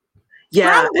brilliant.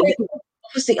 Yeah. And what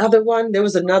was the other one? There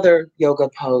was another yoga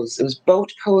pose. It was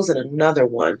boat pose and another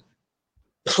one.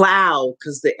 Plow,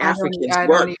 because the Africans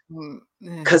worked.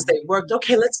 Because they worked.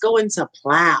 Okay, let's go into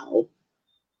plow.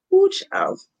 Ooh,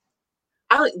 child.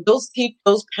 Those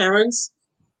parents,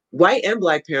 white and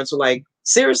black parents, were like,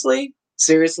 seriously?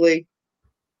 Seriously?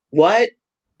 What?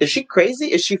 Is she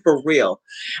crazy? Is she for real?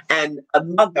 And a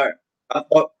mother, of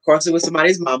course, it was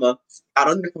somebody's mama, out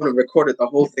on the phone and recorded the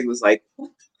whole thing, was like,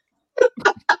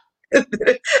 and then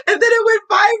it went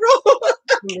viral.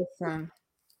 Listen.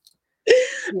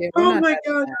 Yeah, oh my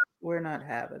God. We're not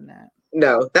having that.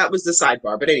 No, that was the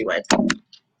sidebar. But anyway.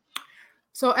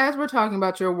 So as we're talking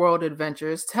about your world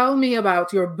adventures, tell me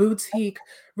about your boutique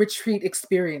retreat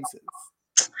experiences.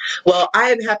 Well,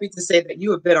 I am happy to say that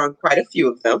you have been on quite a few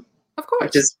of them. Of course.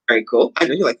 Which is very cool. I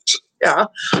know you're like, yeah.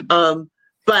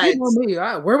 But you know me.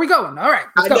 Where are we going? All right.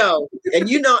 I know.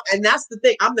 And that's the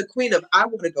thing. I'm the queen of I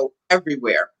want to go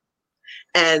everywhere.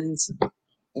 And,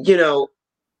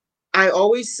 I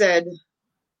always said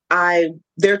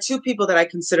there are two people that I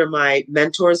consider my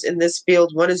mentors in this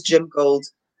field. One is Jim Gold.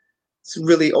 It's a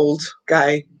really old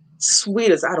guy,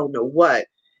 sweet as I don't know what.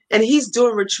 And he's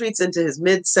doing retreats into his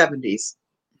mid-70s.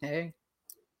 Hey.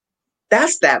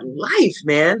 That's that life,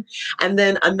 man. And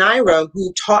then Anira,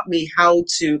 who taught me how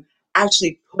to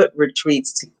actually put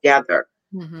retreats together.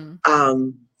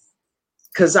 Because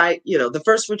the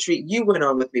first retreat you went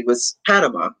on with me was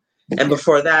Panama. And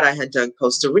before that, I had done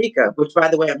Costa Rica, which, by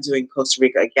the way, I'm doing Costa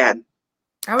Rica again.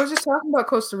 I was just talking about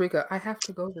Costa Rica. I have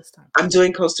to go this time. I'm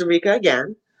doing Costa Rica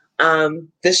again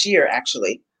this year,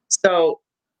 actually. So,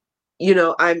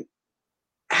 I'm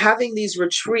having these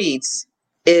retreats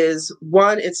is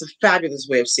one, it's a fabulous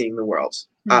way of seeing the world,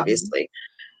 obviously.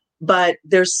 But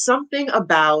there's something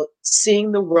about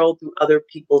seeing the world through other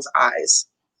people's eyes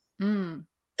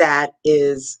that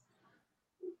is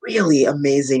really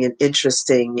amazing and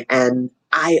interesting and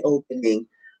eye-opening.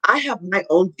 I have my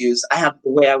own views. I have the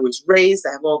way I was raised.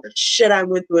 I have all the shit I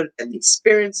went through and the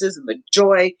experiences and the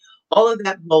joy. All of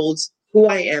that molds who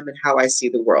I am and how I see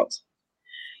the world.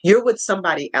 You're with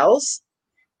somebody else,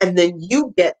 and then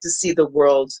you get to see the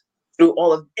world through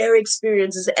all of their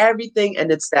experiences, everything,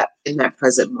 and it's that in that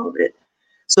present moment.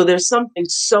 So there's something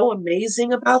so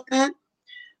amazing about that.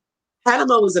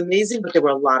 Panama was amazing, but there were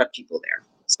a lot of people there.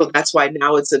 So that's why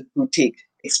now it's a boutique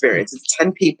experience. It's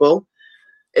 10 people.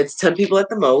 It's 10 people at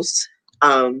the most.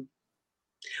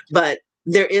 But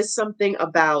there is something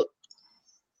about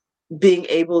being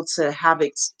able to have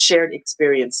shared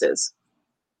experiences.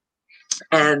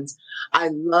 And I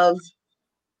love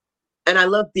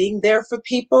being there for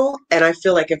people. And I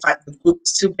feel like if the group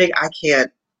is too big, I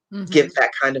can't give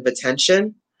that kind of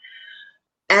attention.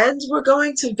 And we're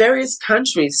going to various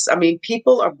countries. I mean,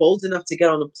 people are bold enough to get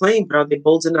on a plane, but are they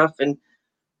bold enough? And,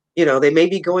 they may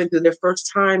be going through their first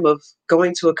time of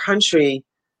going to a country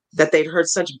that they'd heard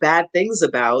such bad things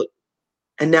about.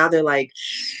 And now they're like,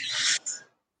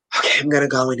 okay, I'm going to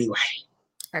go anyway.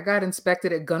 I got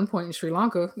inspected at gunpoint in Sri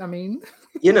Lanka. I mean,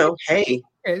 Hey,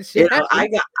 shit I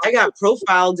got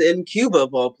profiled in Cuba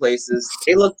of all places.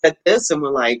 They looked at this and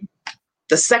were like,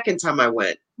 the second time I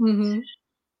went, Mm-hmm.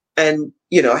 and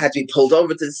I had to be pulled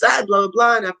over to the side, blah blah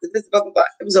blah. And after this, blah blah blah,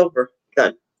 it was over,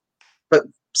 done. But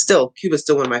still, Cuba's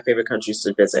still one of my favorite countries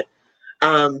to visit.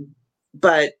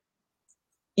 But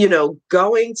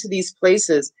going to these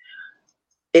places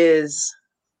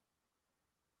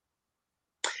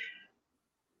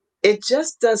it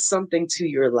just does something to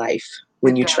your life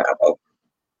when you travel.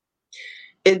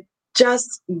 It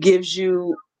just gives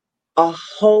you a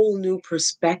whole new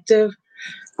perspective.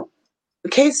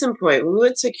 Case in point, when we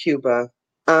went to Cuba,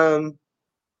 some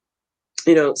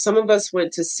of us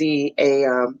went to see a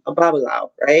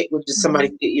babalao, right, which is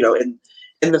somebody in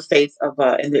the faith of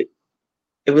it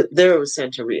was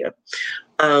Santeria.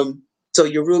 So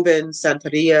Yoruban,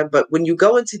 Santeria, but when you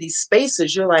go into these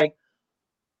spaces, you're like,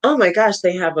 oh my gosh,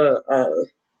 they have a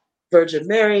Virgin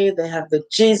Mary, they have the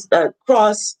Jesus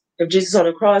cross, of Jesus on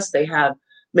the cross, they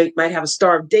might have a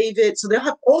Star of David, so they'll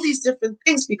have all these different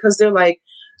things because they're like,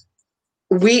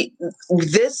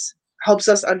 this helps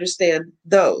us understand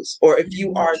those, or if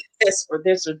you are this or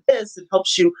this or this, it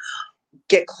helps you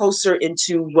get closer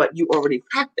into what you already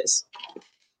practice.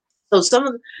 So some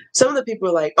of the people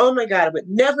are like, oh my God, I would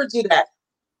never do that.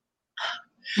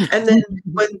 And then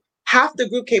when half the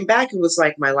group came back and was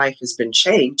like, my life has been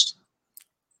changed,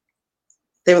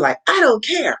 they were like, I don't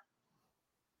care.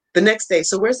 The next day,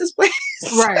 so where's this place?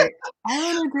 Right. I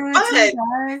want to do it too,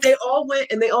 guys. They all went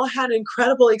and they all had an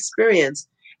incredible experience.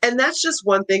 And that's just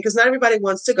one thing, because not everybody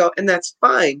wants to go, and that's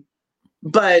fine.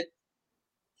 But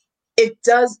it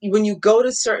does, when you go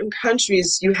to certain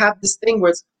countries, you have this thing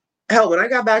where it's, hell, when I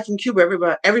got back from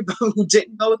Cuba, everybody who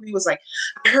didn't go with me was like,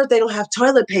 I heard they don't have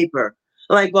toilet paper.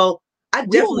 I'm like, well, I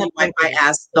definitely wiped my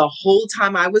ass the whole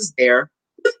time I was there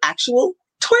with actual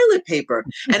toilet paper.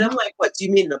 And I'm like, what, do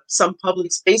you mean some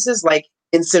public spaces, like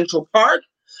in Central Park,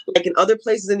 like in other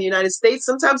places in the United States?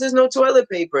 Sometimes there's no toilet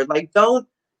paper. Like, don't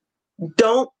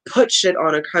put shit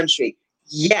on a country.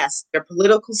 Yes, their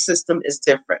political system is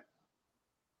different.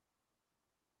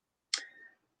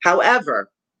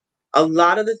 However, a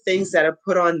lot of the things that are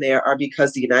put on there are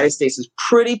because the United States is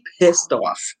pretty pissed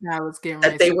off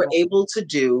that they were able to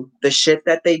do the shit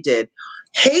that they did.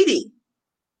 Haiti,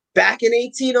 back in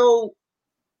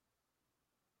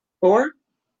 1804,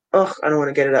 I don't want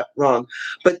to get it up wrong,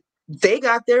 but they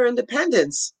got their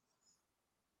independence.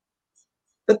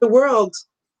 But the world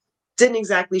didn't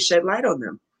exactly shed light on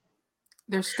them.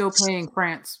 They're still paying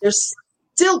France. They're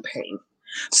still paying.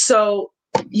 So,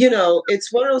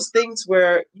 it's one of those things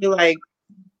where you're like,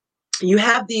 you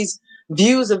have these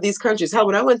views of these countries. Hell,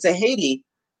 when I went to Haiti,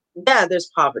 yeah,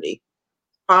 there's poverty.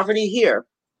 Poverty here.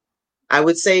 I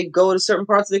would say go to certain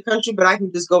parts of the country, but I can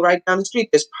just go right down the street.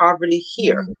 There's poverty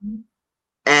here. Mm-hmm.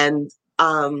 And,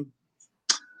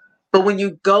 but when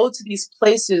you go to these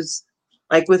places,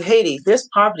 like with Haiti, there's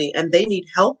poverty and they need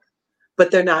help,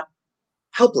 but they're not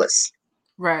helpless.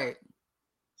 Right.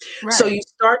 So you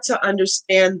start to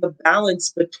understand the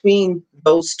balance between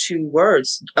those two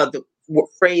words, the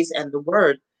phrase and the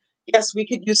word. Yes, we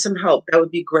could use some help. That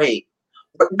would be great.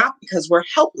 But not because we're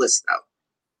helpless,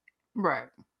 though. Right.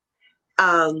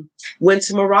 Went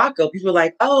to Morocco. People were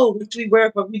like, oh, what do we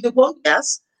wear? But we did, well,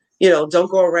 yes.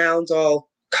 Don't go around all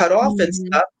cut off and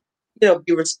stuff.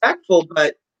 Be respectful,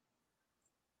 but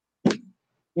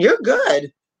you're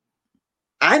good.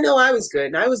 I know I was good.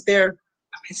 And I was there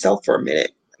by myself for a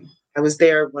minute. I was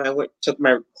there when I took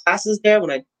my classes there,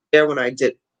 when I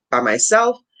did by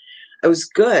myself. I was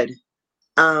good.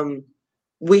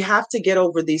 We have to get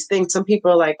over these things. Some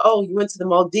people are like, oh, you went to the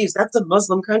Maldives. That's a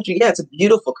Muslim country. Yeah, it's a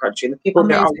beautiful country. And the people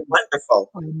there are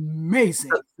wonderful.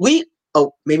 Amazing.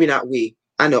 Maybe not we.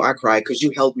 I know I cried because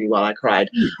you held me while I cried.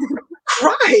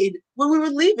 Cried when we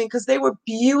were leaving because they were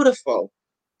beautiful,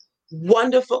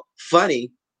 wonderful,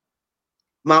 funny.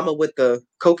 Mama with the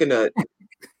coconut.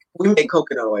 We make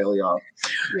coconut oil, y'all.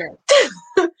 Yeah.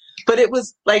 But it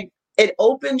was like, it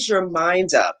opens your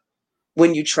mind up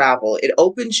when you travel. It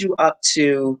opens you up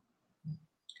to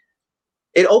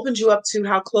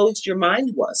how closed your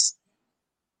mind was.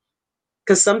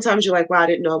 Because sometimes you're like, wow, I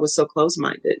didn't know I was so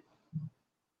closed-minded.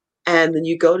 And then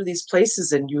you go to these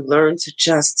places and you learn to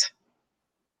just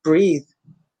breathe.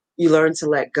 You learn to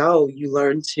let go. You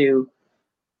learn to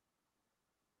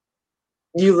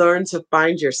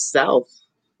find yourself.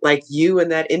 like you in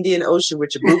that Indian Ocean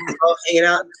with your boobies all hanging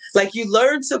out. Like you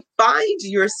learn to find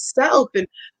yourself and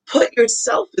put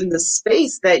yourself in the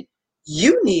space that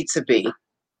you need to be.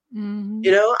 Mm-hmm.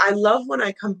 I love when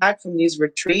I come back from these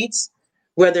retreats,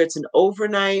 whether it's an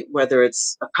overnight, whether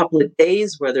it's a couple of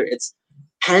days, whether it's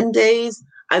 10 days.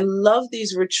 I love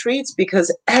these retreats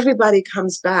because everybody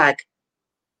comes back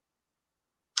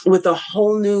with a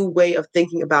whole new way of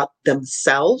thinking about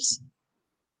themselves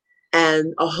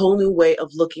and a whole new way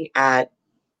of looking at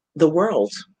the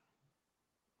world.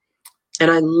 And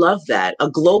I love that. A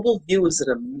global view is an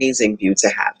amazing view to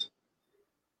have.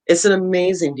 It's an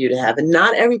amazing view to have. And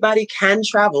not everybody can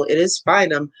travel. It is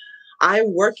fine.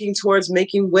 I'm working towards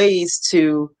making ways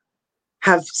to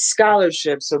have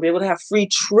scholarships or be able to have free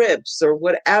trips or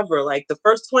whatever. Like the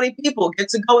first 20 people get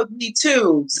to go with me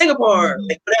to Singapore, Mm-hmm.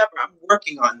 like whatever. I'm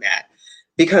working on that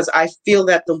because I feel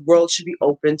that the world should be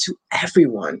open to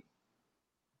everyone.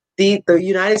 The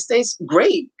United States,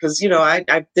 great, because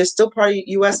there's still part of the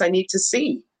US I need to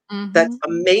see. Mm-hmm. That's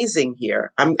amazing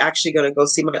here. I'm actually going to go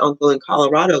see my uncle in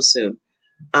Colorado soon.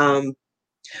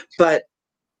 But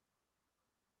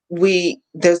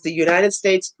there's the United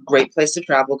States, great place to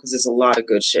travel because there's a lot of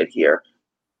good shit here.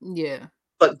 Yeah.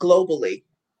 But globally,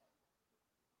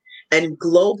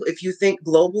 if you think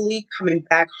globally, coming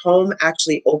back home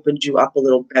actually opens you up a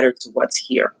little better to what's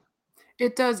here.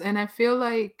 It does. And I feel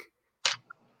like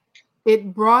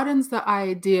it broadens the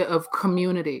idea of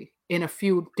community in a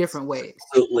few different ways.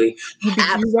 Absolutely. You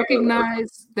Absolutely.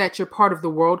 recognize that you're part of the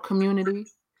world community.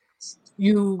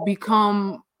 You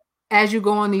become, as you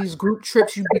go on these group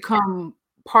trips, you become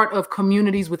part of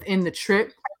communities within the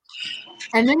trip.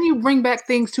 And then you bring back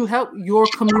things to help your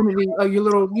community or your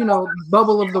little,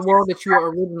 bubble of the world that you were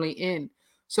originally in.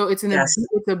 So it's Yes.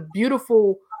 it's a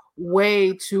beautiful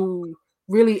way to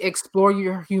really explore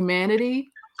your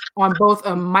humanity on both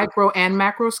a micro and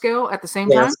macro scale at the same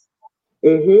time. Yes.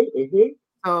 Mm-hmm. Mm-hmm.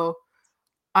 So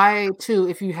I too,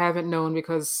 if you haven't known,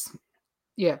 because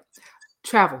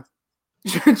travel.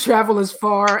 Travel as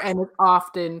far and as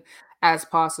often as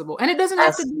possible. And it doesn't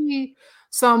have to Yes. be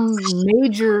some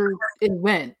major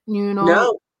event,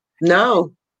 No.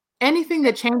 No. anything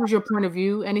that changes your point of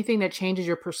view, anything that changes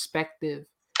your perspective.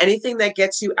 Anything that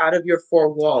gets you out of your four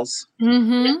walls.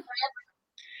 Mm-hmm.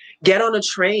 Get on a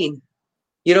train.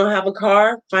 You don't have a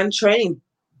car? Find a train.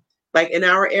 Like in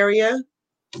our area,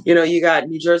 you got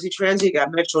New Jersey Transit, you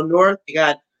got Metro North, you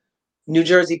got New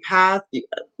Jersey Path.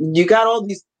 You got all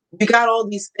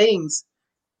these things.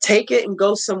 Take it and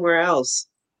go somewhere else.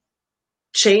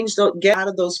 Get out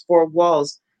of those four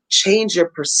walls. Change your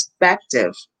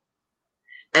perspective.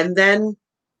 And then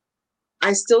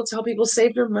I still tell people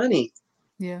save your money.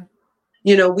 Yeah.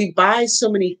 We buy so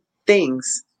many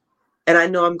things, and I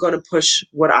know I'm going to push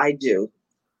what I do,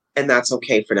 and that's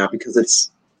okay for now because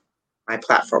it's my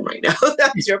platform right now.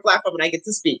 That's your platform, and I get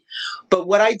to speak. But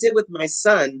what I did with my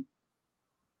son,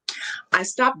 I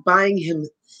stopped buying him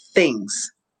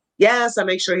things. Yes, I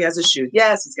make sure he has his shoes.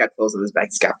 Yes, he's got clothes on his back.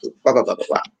 He's got food, blah, blah, blah, blah,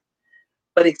 blah.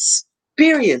 But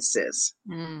experiences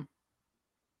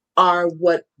are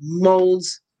what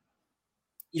molds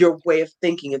your way of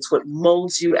thinking. It's what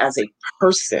molds you as a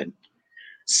person.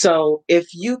 So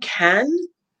if you can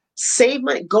save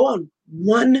money, go on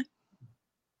one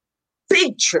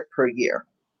big trip per year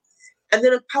and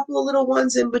then a couple of little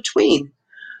ones in between.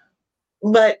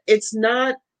 But it's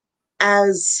not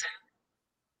as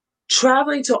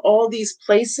traveling to all these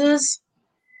places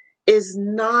is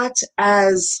not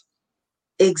as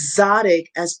exotic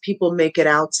as people make it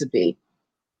out to be.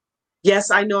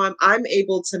 Yes, I know I'm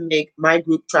able to make my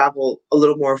group travel a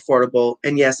little more affordable,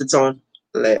 and yes, it's on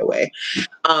layaway.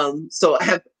 So I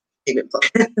have payment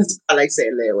plans. I like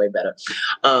saying layaway better.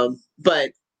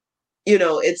 But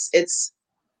it's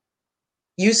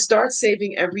you start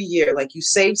saving every year. Like you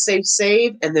save, save,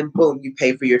 save, and then boom, you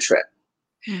pay for your trip.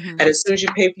 Mm-hmm. And as soon as you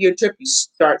pay for your trip, you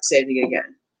start saving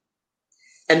again.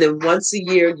 And then once a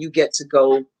year, you get to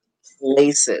go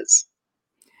places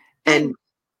and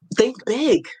think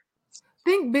big.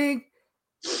 Think big,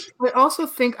 but also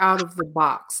think out of the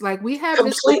box. Like we have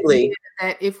this Completely. idea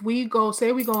that if we go,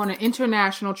 say we go on an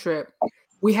international trip,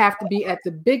 we have to be at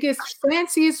the biggest,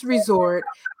 fanciest resort,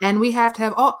 and we have to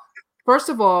have all. First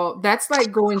of all, that's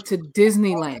like going to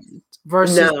Disneyland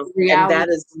versus No, and reality that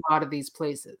is, of a lot of these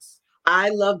places. I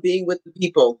love being with the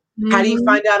people. How do you Mm-hmm.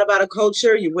 find out about a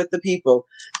culture? You're with the people.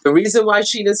 The reason why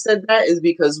Sheena said that is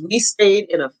because we stayed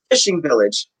in a fishing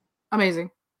village. Amazing.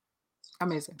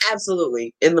 Amazing.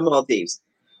 Absolutely. In the Maldives.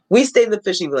 We stayed in the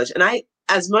fishing village. And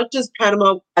as much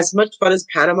fun as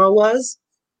Panama was,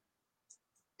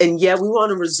 and yeah, we were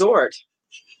on a resort,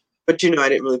 But I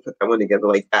didn't really put that one together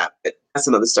like that. But that's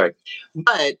another story.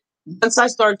 But once I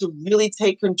started to really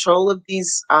take control of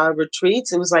these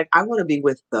retreats, it was like, I want to be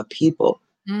with the people.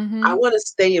 I want to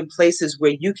stay in places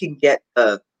where you can get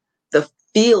the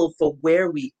feel for where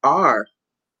we are.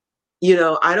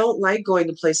 I don't like going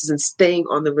to places and staying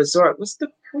on the resort. What's the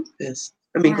purpose?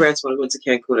 I mean, granted, when I went to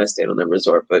Cancun, I stayed on the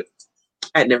resort, but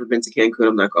I had never been to Cancun.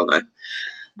 I'm not gonna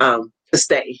lie, to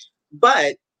stay.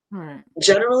 But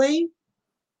generally,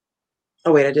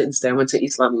 oh wait, I didn't stay. I went to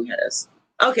Isla Mujeres.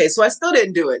 Okay, so I still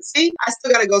didn't do it. See, I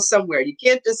still got to go somewhere. You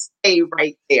can't just stay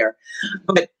right there.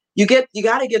 But you got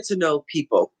to get to know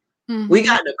people. We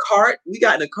got in a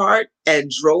cart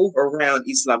and drove around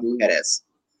Isla Mujeres.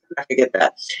 I forget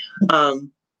that.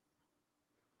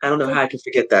 I don't know how I can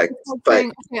forget that. But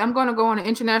saying, okay, I'm going to go on an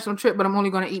international trip, but I'm only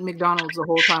going to eat McDonald's the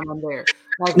whole time I'm there.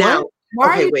 Like, now,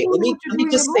 why okay, wait. Let me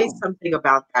just say something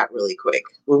about that really quick.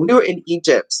 When we were in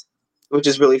Egypt, which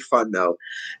is really fun though,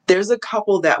 there's a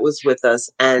couple that was with us,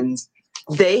 and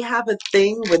they have a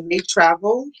thing when they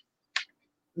travel.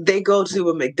 They go to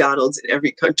a McDonald's in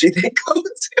every country they go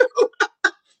to.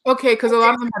 Okay, because a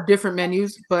lot of them have different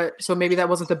menus, but so maybe that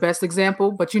wasn't the best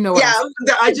example, but you know what?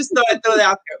 Yeah, I just thought I'd throw that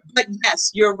out there. But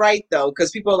yes, you're right though, because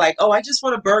people are like, "Oh, I just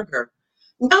want a burger."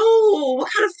 No, what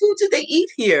kind of food do they eat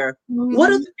here? What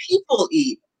do the people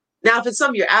eat? Now, if it's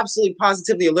something you're absolutely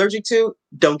positively allergic to,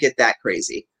 don't get that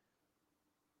crazy.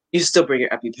 You still bring your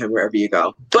EpiPen wherever you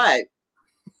go, but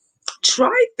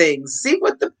try things. See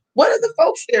what do the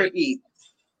folks there eat.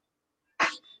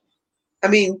 I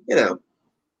mean, the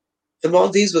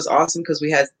Maldives was awesome because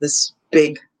we had this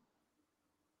big.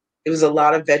 It was a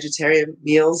lot of vegetarian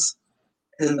meals,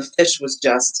 and then the fish was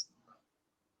just.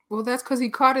 Well, that's because he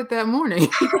caught it that morning.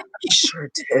 He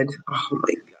sure did. Oh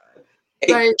my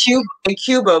god! In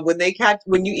Cuba,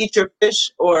 when you eat your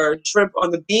fish or shrimp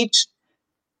on the beach,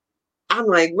 I'm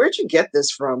like, where'd you get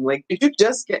this from? Like, did you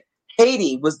just get?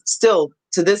 Haiti was still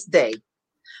to this day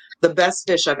the best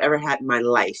fish I've ever had in my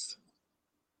life.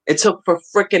 It took for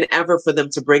frickin' ever for them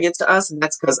to bring it to us, and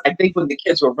that's because I think when the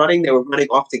kids were running, they were running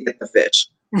off to get the fish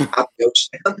out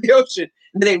the ocean,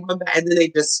 and then they run back, and then they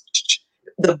just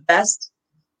the best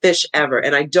fish ever.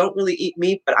 And I don't really eat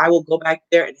meat, but I will go back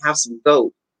there and have some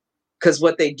goat because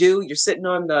what they do, you're sitting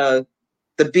on the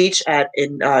beach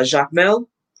in Jacmel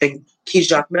and Key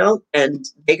Jacmel, and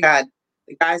they got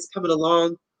the guys coming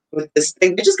along with this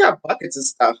thing. They just got buckets and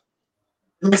stuff.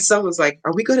 My son was like,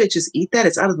 "Are we going to just eat that?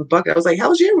 It's out of the bucket." I was like,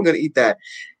 "How's you ever going to eat that?"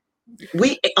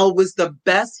 It was the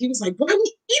best. He was like, "What are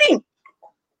we eating?"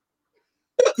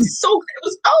 It was so good. It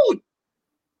was cold.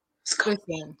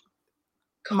 Listen,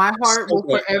 my heart will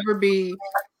forever be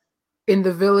in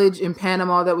the village in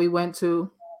Panama that we went to.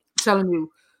 I'm telling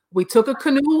you, we took a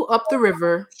canoe up the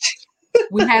river.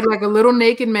 We had like a little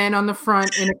naked man on the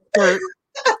front in a skirt.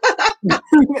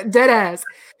 Dead ass.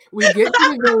 We get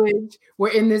to the village. We're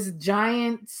in this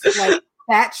giant, like,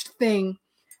 thatched thing,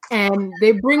 and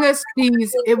they bring us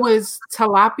these. It was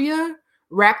tilapia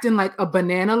wrapped in like a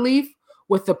banana leaf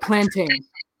with the plantain.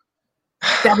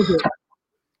 That was it.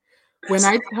 When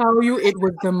I tell you, it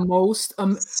was the most.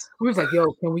 We was like,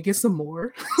 "Yo, can we get some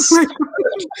more?" Like,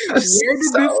 where did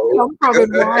this come from,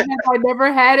 and why have I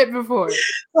never had it before?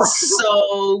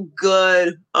 So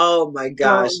good. Oh my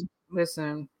gosh!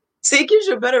 Listen. See, it gives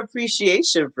you a better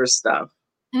appreciation for stuff.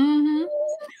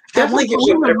 Definitely gives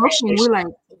you a better appreciation. We're like,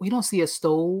 we don't see a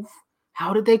stove.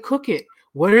 How did they cook it?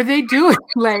 What are they doing?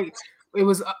 Like, it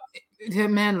was,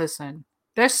 man, listen,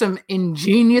 there's some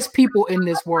ingenious people in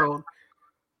this world.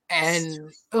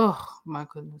 And, oh, my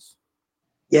goodness.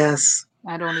 Yes.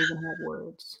 I don't even have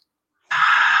words.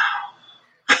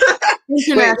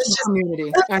 International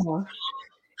community. I know.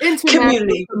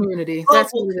 International community.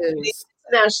 That's what it is.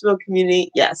 International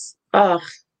community. Yes. Oh,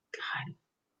 God.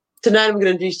 Tonight I'm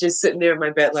going to be just sitting there in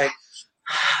my bed like,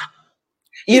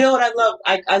 you know what I love?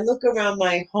 I look around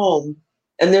my home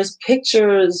and there's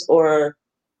pictures or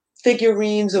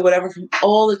figurines or whatever from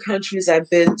all the countries I've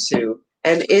been to.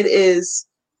 And it's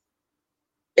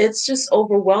just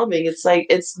overwhelming. It's like,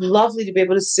 it's lovely to be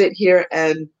able to sit here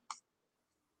and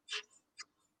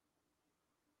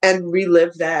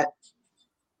relive that,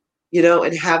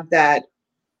 and have that,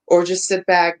 or just sit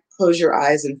back, close your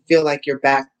eyes and feel like you're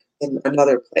back in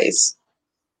another place.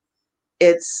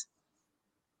 It's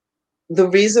the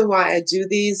reason why I do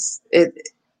these.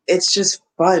 It's just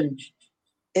fun.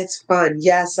 It's fun.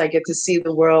 Yes, I get to see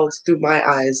the world through my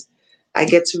eyes. I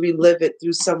get to relive it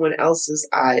through someone else's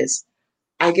eyes.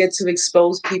 I get to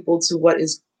expose people to what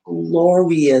is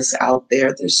glorious out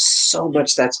there. There's so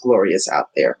much that's glorious out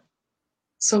there.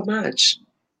 So much.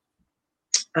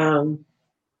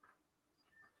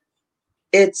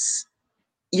 It's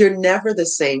You're never the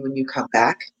same when you come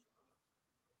back.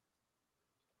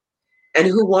 And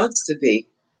who wants to be?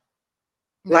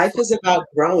 That's Life what. is about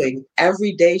growing.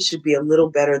 Every day should be a little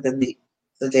better than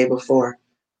the day before.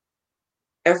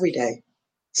 Every day.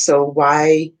 So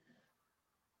why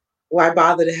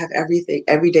bother to have everything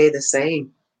every day the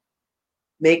same?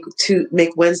 Make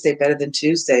Wednesday better than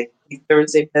Tuesday, make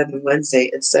Thursday better than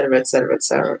Wednesday, et cetera, et cetera, et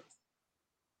cetera.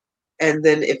 And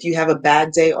then if you have a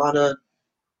bad day on a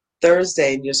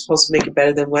Thursday and you're supposed to make it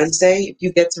better than Wednesday, if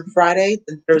you get to Friday,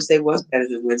 then Thursday was better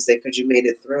than Wednesday because you made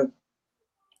it through.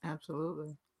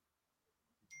 Absolutely.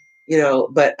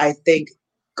 But I think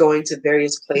going to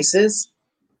various places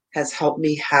has helped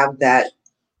me have that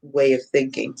way of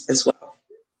thinking as well.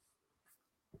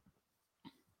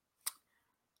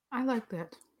 I like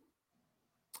that.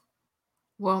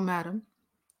 Well, madam,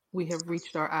 we have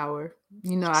reached our hour.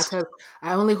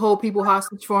 I only hold people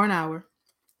hostage for an hour.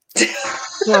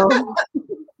 So,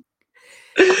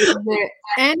 is there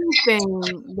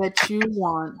anything that you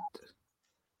want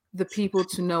the people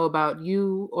to know about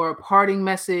you, or a parting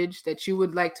message that you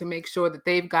would like to make sure that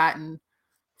they've gotten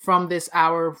from this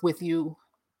hour with you?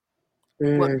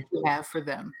 What do you have for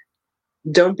them?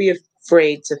 Don't be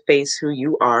afraid to face who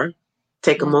you are.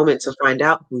 Take a Mm, moment to find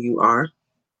out who you are.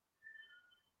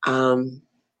 And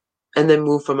then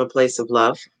move from a place of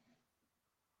love.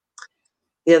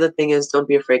 The other thing is, don't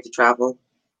be afraid to travel.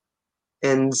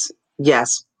 And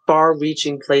yes, far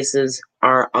reaching places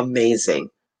are amazing,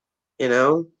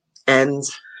 and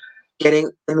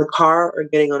getting in the car or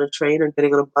getting on a train or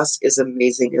getting on a bus is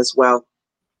amazing as well.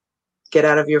 Get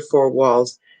out of your four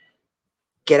walls,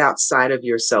 get outside of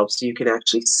yourself so you can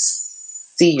actually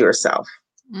see yourself.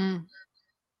 mm.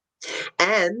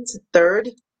 And third,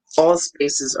 all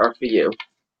spaces are for you.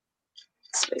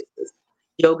 Spaces.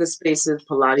 Yoga spaces,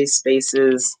 Pilates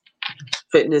spaces,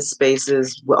 fitness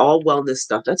spaces, all wellness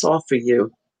stuff. That's all for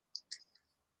you.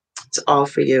 It's all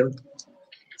for you.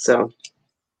 So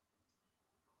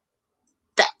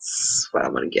that's what I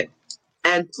want to get.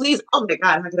 And please, oh my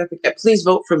God, how could I forget? Please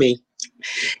vote for me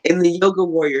in the Yoga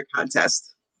Warrior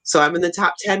contest. So I'm in the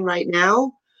top 10 right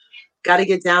now. Got to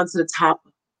get down to the top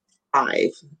 5.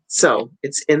 So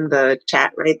it's in the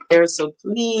chat right there. So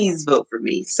please vote for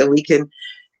me so we can,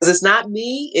 because it's not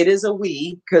me, it is a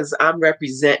we, because I'm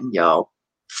representing y'all.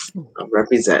 I'm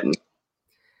representing.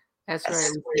 That's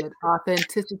right. We said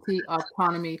authenticity,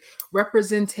 autonomy,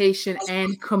 representation,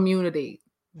 and community.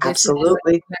 This is what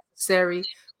Absolutely. is necessary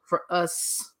for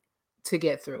us to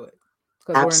get through it,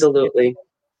 because we're in. Absolutely.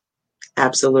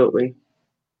 Absolutely.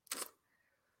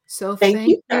 So Thank thank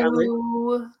you, darling.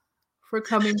 you for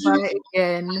coming by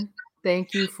again.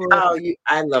 Thank you for Oh,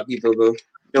 I love you, boo boo.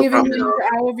 No giving problem me at all. your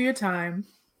hour of your time.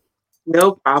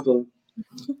 No problem.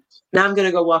 Now I'm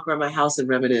gonna go walk around my house and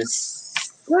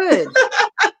reminisce Good.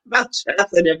 about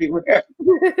chocolate everywhere.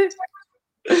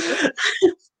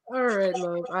 All right,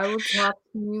 love. I will talk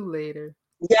to you later.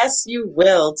 Yes, you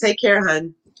will. Take care,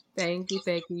 hun. Thank you.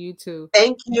 Thank you. You too.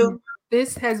 Thank you.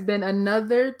 This has been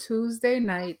another Tuesday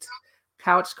night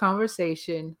couch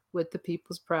conversation with the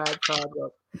People's Pride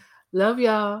Project. Love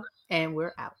y'all, and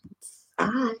we're out.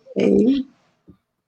 Bye.